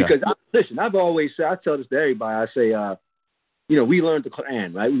 Because I've always said, I tell this to everybody. I say, we learned the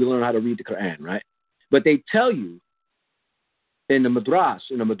Quran, right? We learn how to read the Quran, right? But they tell you in the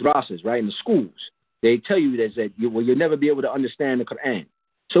madrasas, right, in the schools, they tell you that you'll never be able to understand the Quran.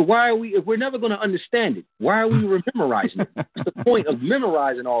 So if we're never going to understand it, why are we memorizing it? What's the point of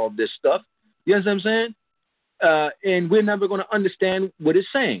memorizing all of this stuff? You know what I'm saying? And we're never going to understand what it's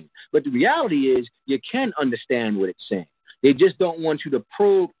saying. But the reality is you can understand what it's saying. They just don't want you to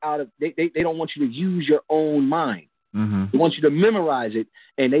probe they don't want you to use your own mind. Mm-hmm. They want you to memorize it,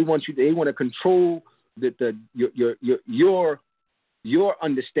 and they want to control your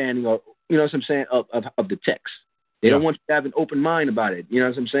understanding of, you know what I'm saying, of the text. They don't want you to have an open mind about it. You know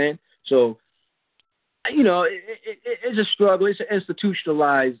what I'm saying? So, it's a struggle. It's an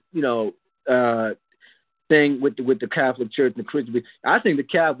institutionalized, thing with the Catholic Church and the Christian. I think the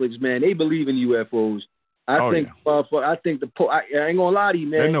Catholics, man, they believe in UFOs. I think the Pope. I ain't gonna lie to you,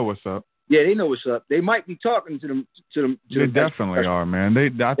 man. They know what's up. Yeah, they know what's up. They might be talking to them. They definitely are, man.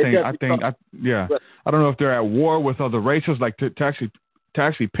 I don't know if they're at war with other races, like to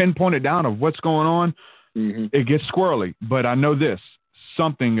actually pinpoint it down of what's going on. Mm-hmm. It gets squirrely, but I know this: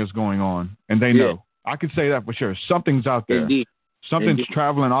 something is going on, and they know. I can say that for sure. Something's out there. Indeed. Something's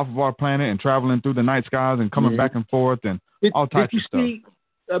traveling off of our planet and traveling through the night skies and coming back and forth and all types of stuff. See,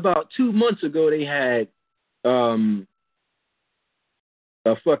 about 2 months ago, they had a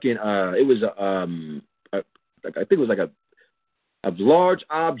fucking it was I think it was like a large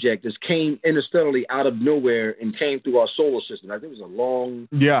object just came interstellarly out of nowhere and came through our solar system. I think it was a long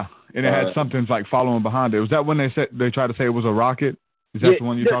and it had something like following behind it. Was that when they tried to say it was a rocket? Is that the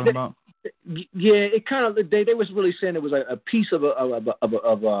one you're talking about? Yeah, it kind of they was really saying it was a piece of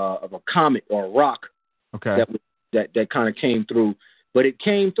a comet or a rock. Okay. That kind of came through, but it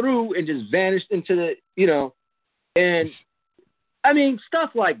came through and just vanished into the and I mean,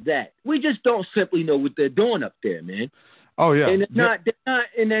 stuff like that. We just don't simply know what they're doing up there, man. Oh yeah. And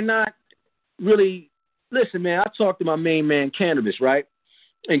they're not really. Listen, man. I talked to my main man, Cannabis, right?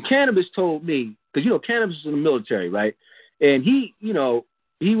 And Cannabis told me, because Cannabis is in the military, right? And he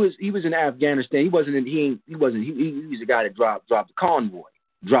was in Afghanistan. He was a guy that dropped the convoy,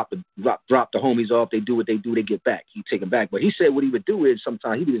 dropped the homies off. They do what they do. They get back. He take them back. But he said what he would do is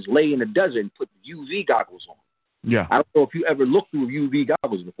sometimes he would just lay in the desert and put UV goggles on. Yeah. I don't know if you ever looked through UV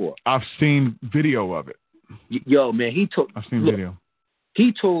goggles before. I've seen video of it. Yo, man, I've seen video.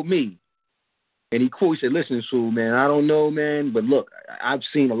 He told me, and he said, listen, Sue, man, I don't know, man, but look, I've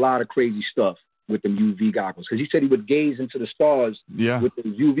seen a lot of crazy stuff with them UV goggles. Because he said he would gaze into the stars with the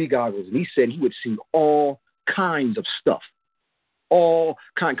UV goggles. And he said he would see all kinds of stuff. All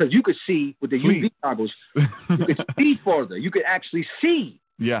kinds. Because you could see with the UV goggles, you could see further. You could actually see.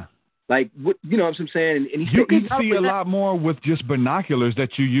 Yeah. Like, what I'm saying? And you can see a lot more with just binoculars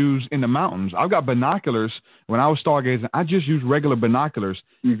that you use in the mountains. I've got binoculars. When I was stargazing, I just used regular binoculars.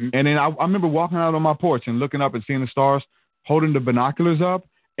 Mm-hmm. And then I remember walking out on my porch and looking up and seeing the stars, holding the binoculars up.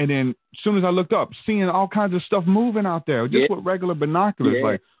 And then as soon as I looked up, seeing all kinds of stuff moving out there, just with regular binoculars. Yeah.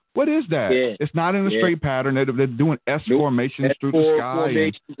 Like, what is that? Yeah. It's not in a straight pattern. They're doing S formations through the sky.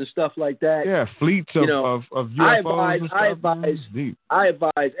 Formations and stuff like that. Yeah, fleets of UFOs I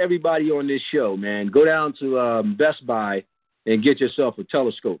advise everybody on this show, man, go down to Best Buy and get yourself a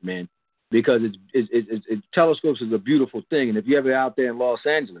telescope, man, because telescopes is a beautiful thing. And if you're ever out there in Los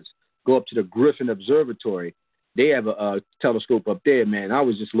Angeles, go up to the Griffin Observatory. They have a telescope up there, man. I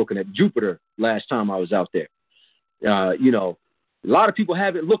was just looking at Jupiter last time I was out there. A lot of people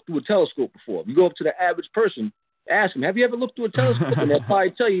haven't looked through a telescope before. If you go up to the average person, ask them, have you ever looked through a telescope? And they'll probably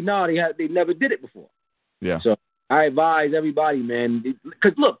tell you, no, they never did it before. Yeah. So I advise everybody, man,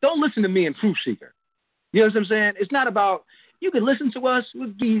 because, look, don't listen to me and TruthSeekah. You know what I'm saying? It's not about, you can listen to us, we'll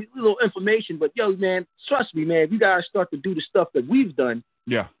give you a little information, but, yo, man, trust me, man, if you guys start to do the stuff that we've done,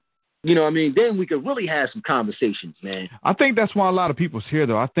 yeah, you know what I mean, then we could really have some conversations, man. I think that's why a lot of people's here,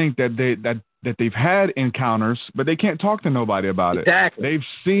 though. I think that they've had encounters, but they can't talk to nobody about it. Exactly. They've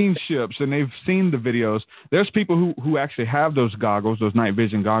seen ships and they've seen the videos. There's people who actually have those goggles, those night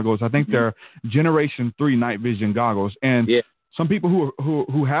vision goggles. I think they're Generation 3 night vision goggles. And some people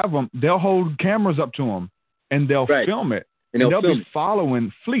who have them, they'll hold cameras up to them and they'll film it. And they'll be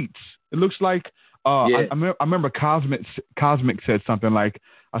following fleets. It looks like I remember Cosmic said something like,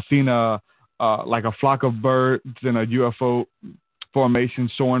 I seen like a flock of birds in a UFO formation,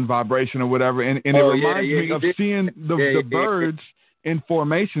 soaring vibration or whatever, and it reminds me of seeing the birds in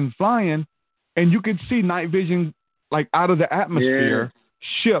formation flying, and you could see night vision like out of the atmosphere,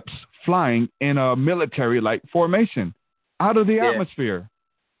 ships flying in a military like formation out of the atmosphere.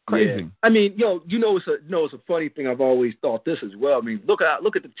 Crazy. Yeah. I mean, it's a funny thing. I've always thought this as well. I mean, look at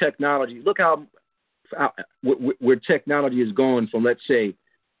the technology. Look how where technology is going from, let's say,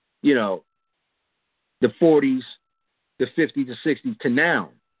 the 40s, the 50s, the 60s to now.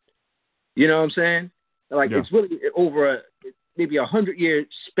 You know what I'm saying? Like, it's really over maybe 100-year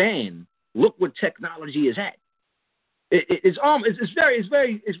span. Look what technology is at. It's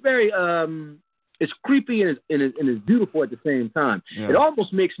creepy and it's beautiful at the same time. Yeah. It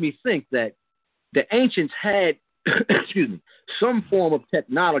almost makes me think that the ancients had, some form of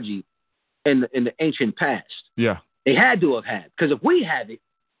technology in the ancient past. Yeah, they had to have had, because if we have it,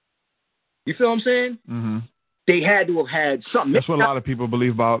 you feel what I'm saying? Mm-hmm. They had to have had something. That's what a lot of people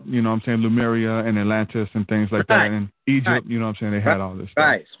believe about, Lemuria and Atlantis and things like that. And Egypt, you know what I'm saying? They had all this stuff.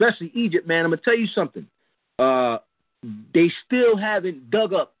 Right, especially Egypt, man. I'm going to tell you something. They still haven't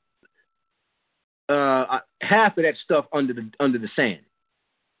dug up half of that stuff under the sand.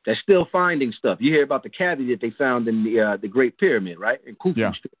 They're still finding stuff. You hear about the cavity that they found in the Great Pyramid, right? In Khufu.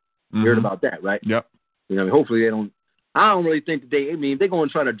 Yeah. You heard about that, right? Yep. Hopefully they don't. I don't really think that they're going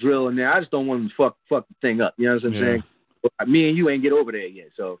to try to drill in there. I just don't want them to fuck the thing up. You know what I'm saying? But me and you ain't get over there yet,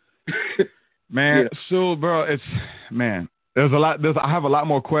 so. Man, so, bro, there's a lot. I have a lot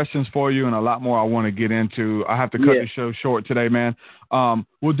more questions for you and a lot more I want to get into. I have to cut the show short today, man.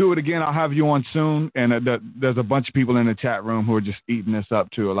 We'll do it again. I'll have you on soon. And there's a bunch of people in the chat room who are just eating this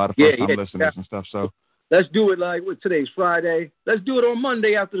up, too. A lot of first-time listeners and stuff. So let's do it today's Friday. Let's do it on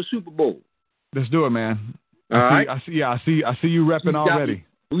Monday after the Super Bowl. Let's do it, man. I see you repping already.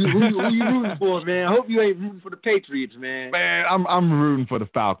 Who you rooting for, man? I hope you ain't rooting for the Patriots, man. Man, I'm rooting for the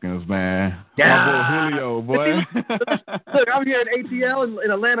Falcons, man. Yeah. My boy Julio, boy. Look, I'm here at ATL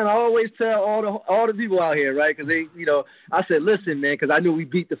in Atlanta, and I always tell all the people out here, right? Because they, I said, listen, man, because I knew we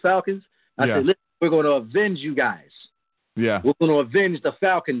beat the Falcons. I said, listen, we're going to avenge you guys. Yeah. We're going to avenge the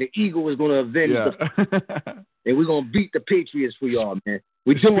Falcon. The Eagle is going to avenge the and we're going to beat the Patriots for y'all, man.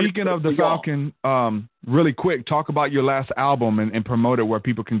 Speaking of the Falcon, really quick, talk about your last album and promote it where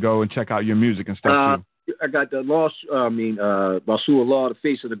people can go and check out your music and stuff, too. I got the Rasul Allah, The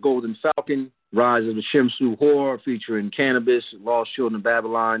Face of the Golden Falcon, Rise of the Shemsu Horror, featuring Cannabis, Lost Children of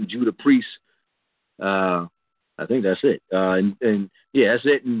Babylon, Judah Priest. I think that's it. And yeah, that's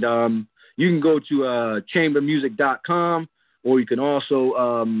it. And you can go to chambermusic.com, or you can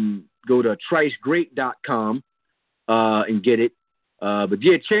also go to tricegreat.com and get it. But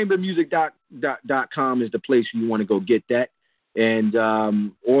yeah, chambermusic.com is the place you want to go get that, and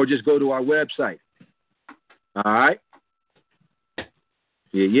or just go to our website. All right.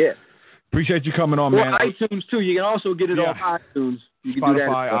 Yeah. Appreciate you coming on, man. iTunes too. You can also get it off iTunes. You can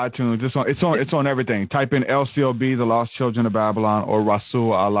Spotify, do that. iTunes. It's on everything. Type in LCOB, The Lost Children of Babylon, or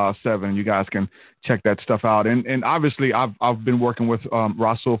Rasul Allah 7. You guys can check that stuff out. And obviously, I've been working with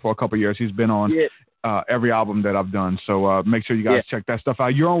Rasul for a couple of years. He's been on every album that I've done. So make sure you guys check that stuff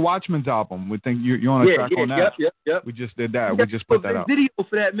out. You're on Watchman's album. We think you're on a track on that. Yep. We just did that. We just put that out. Video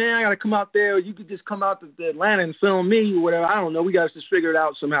for that, man. I got to come out there. You could just come out to Atlanta and film me or whatever. I don't know. We got to just figure it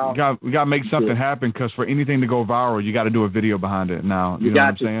out somehow. We got to make something happen, because for anything to go viral, you got to do a video behind it now. You know what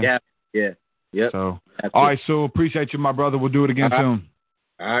I'm saying? Yeah. Yep. So, all right, so appreciate you, my brother. We'll do it again soon.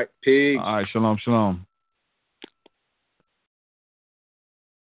 All right, peace. All right, shalom.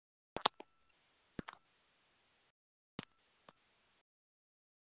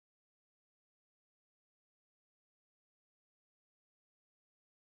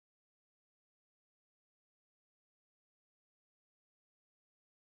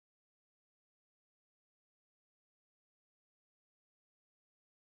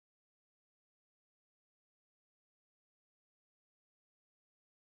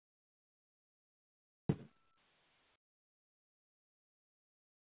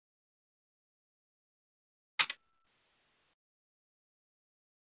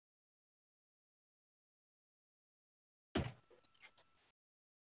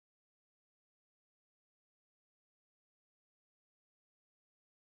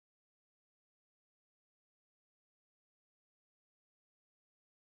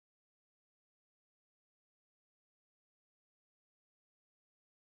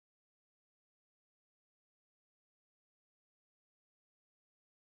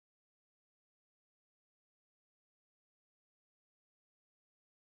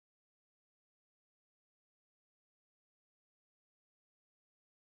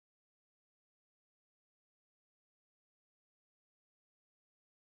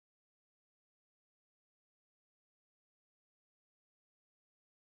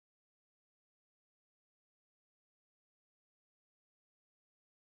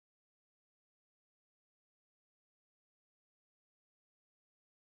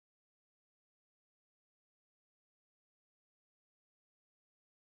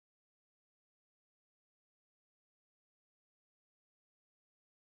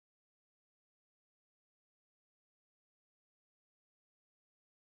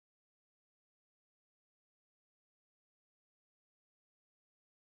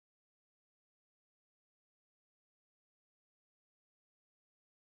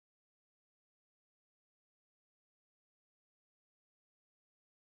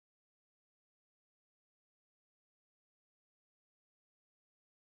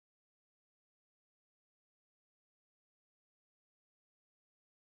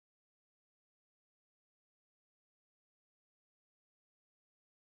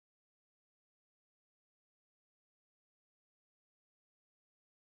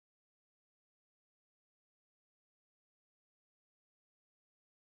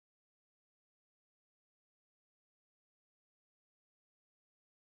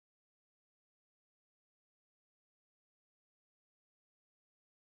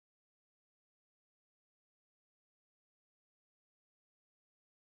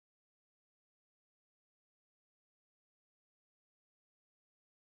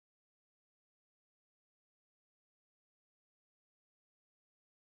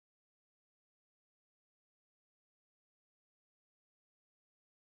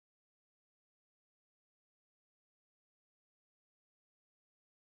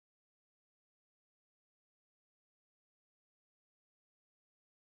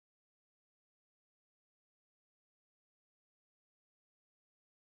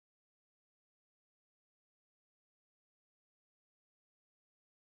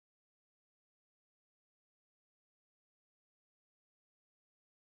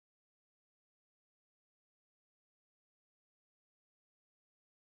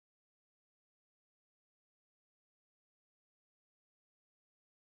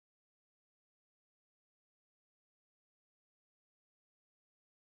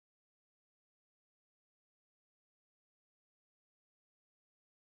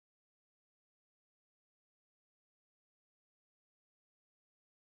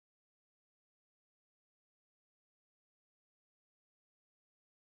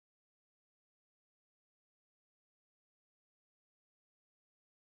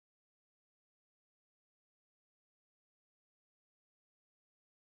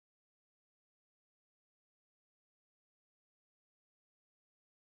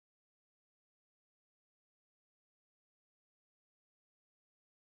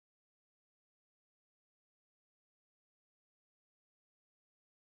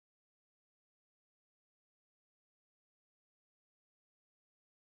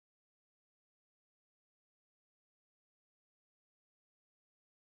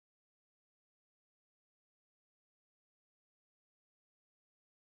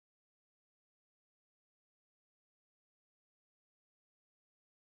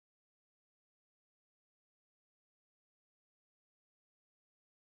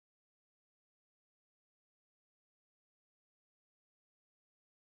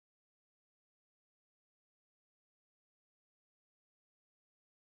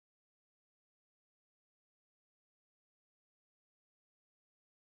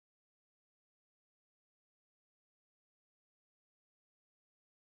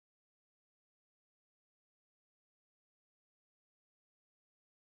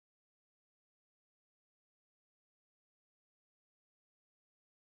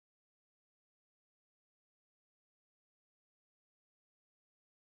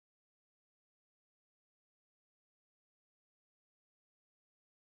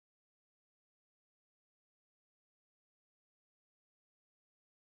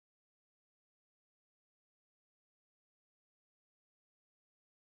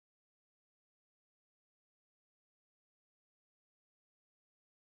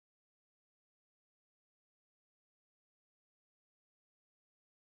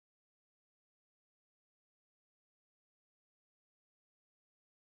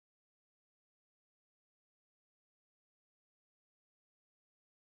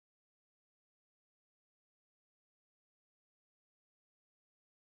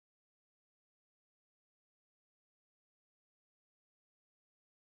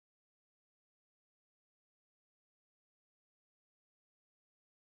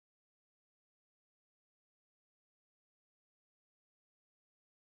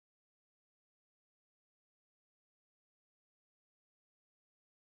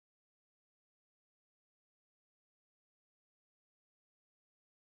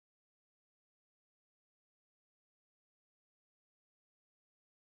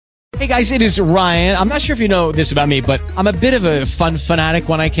 Hey guys, it is Ryan. I'm not sure if you know this about me, but I'm a bit of a fun fanatic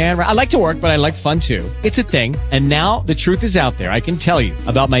when I can. I like to work, but I like fun too. It's a thing. And now the truth is out there. I can tell you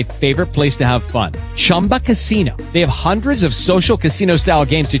about my favorite place to have fun. Chumba Casino. They have hundreds of social casino style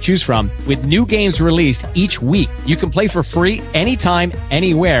games to choose from with new games released each week. You can play for free anytime,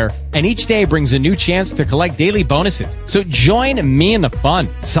 anywhere. And each day brings a new chance to collect daily bonuses. So join me in the fun.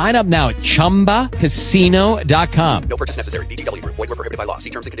 Sign up now at ChumbaCasino.com. No purchase necessary. VGW Group. Void where prohibited by law. See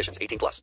terms and conditions. 18+.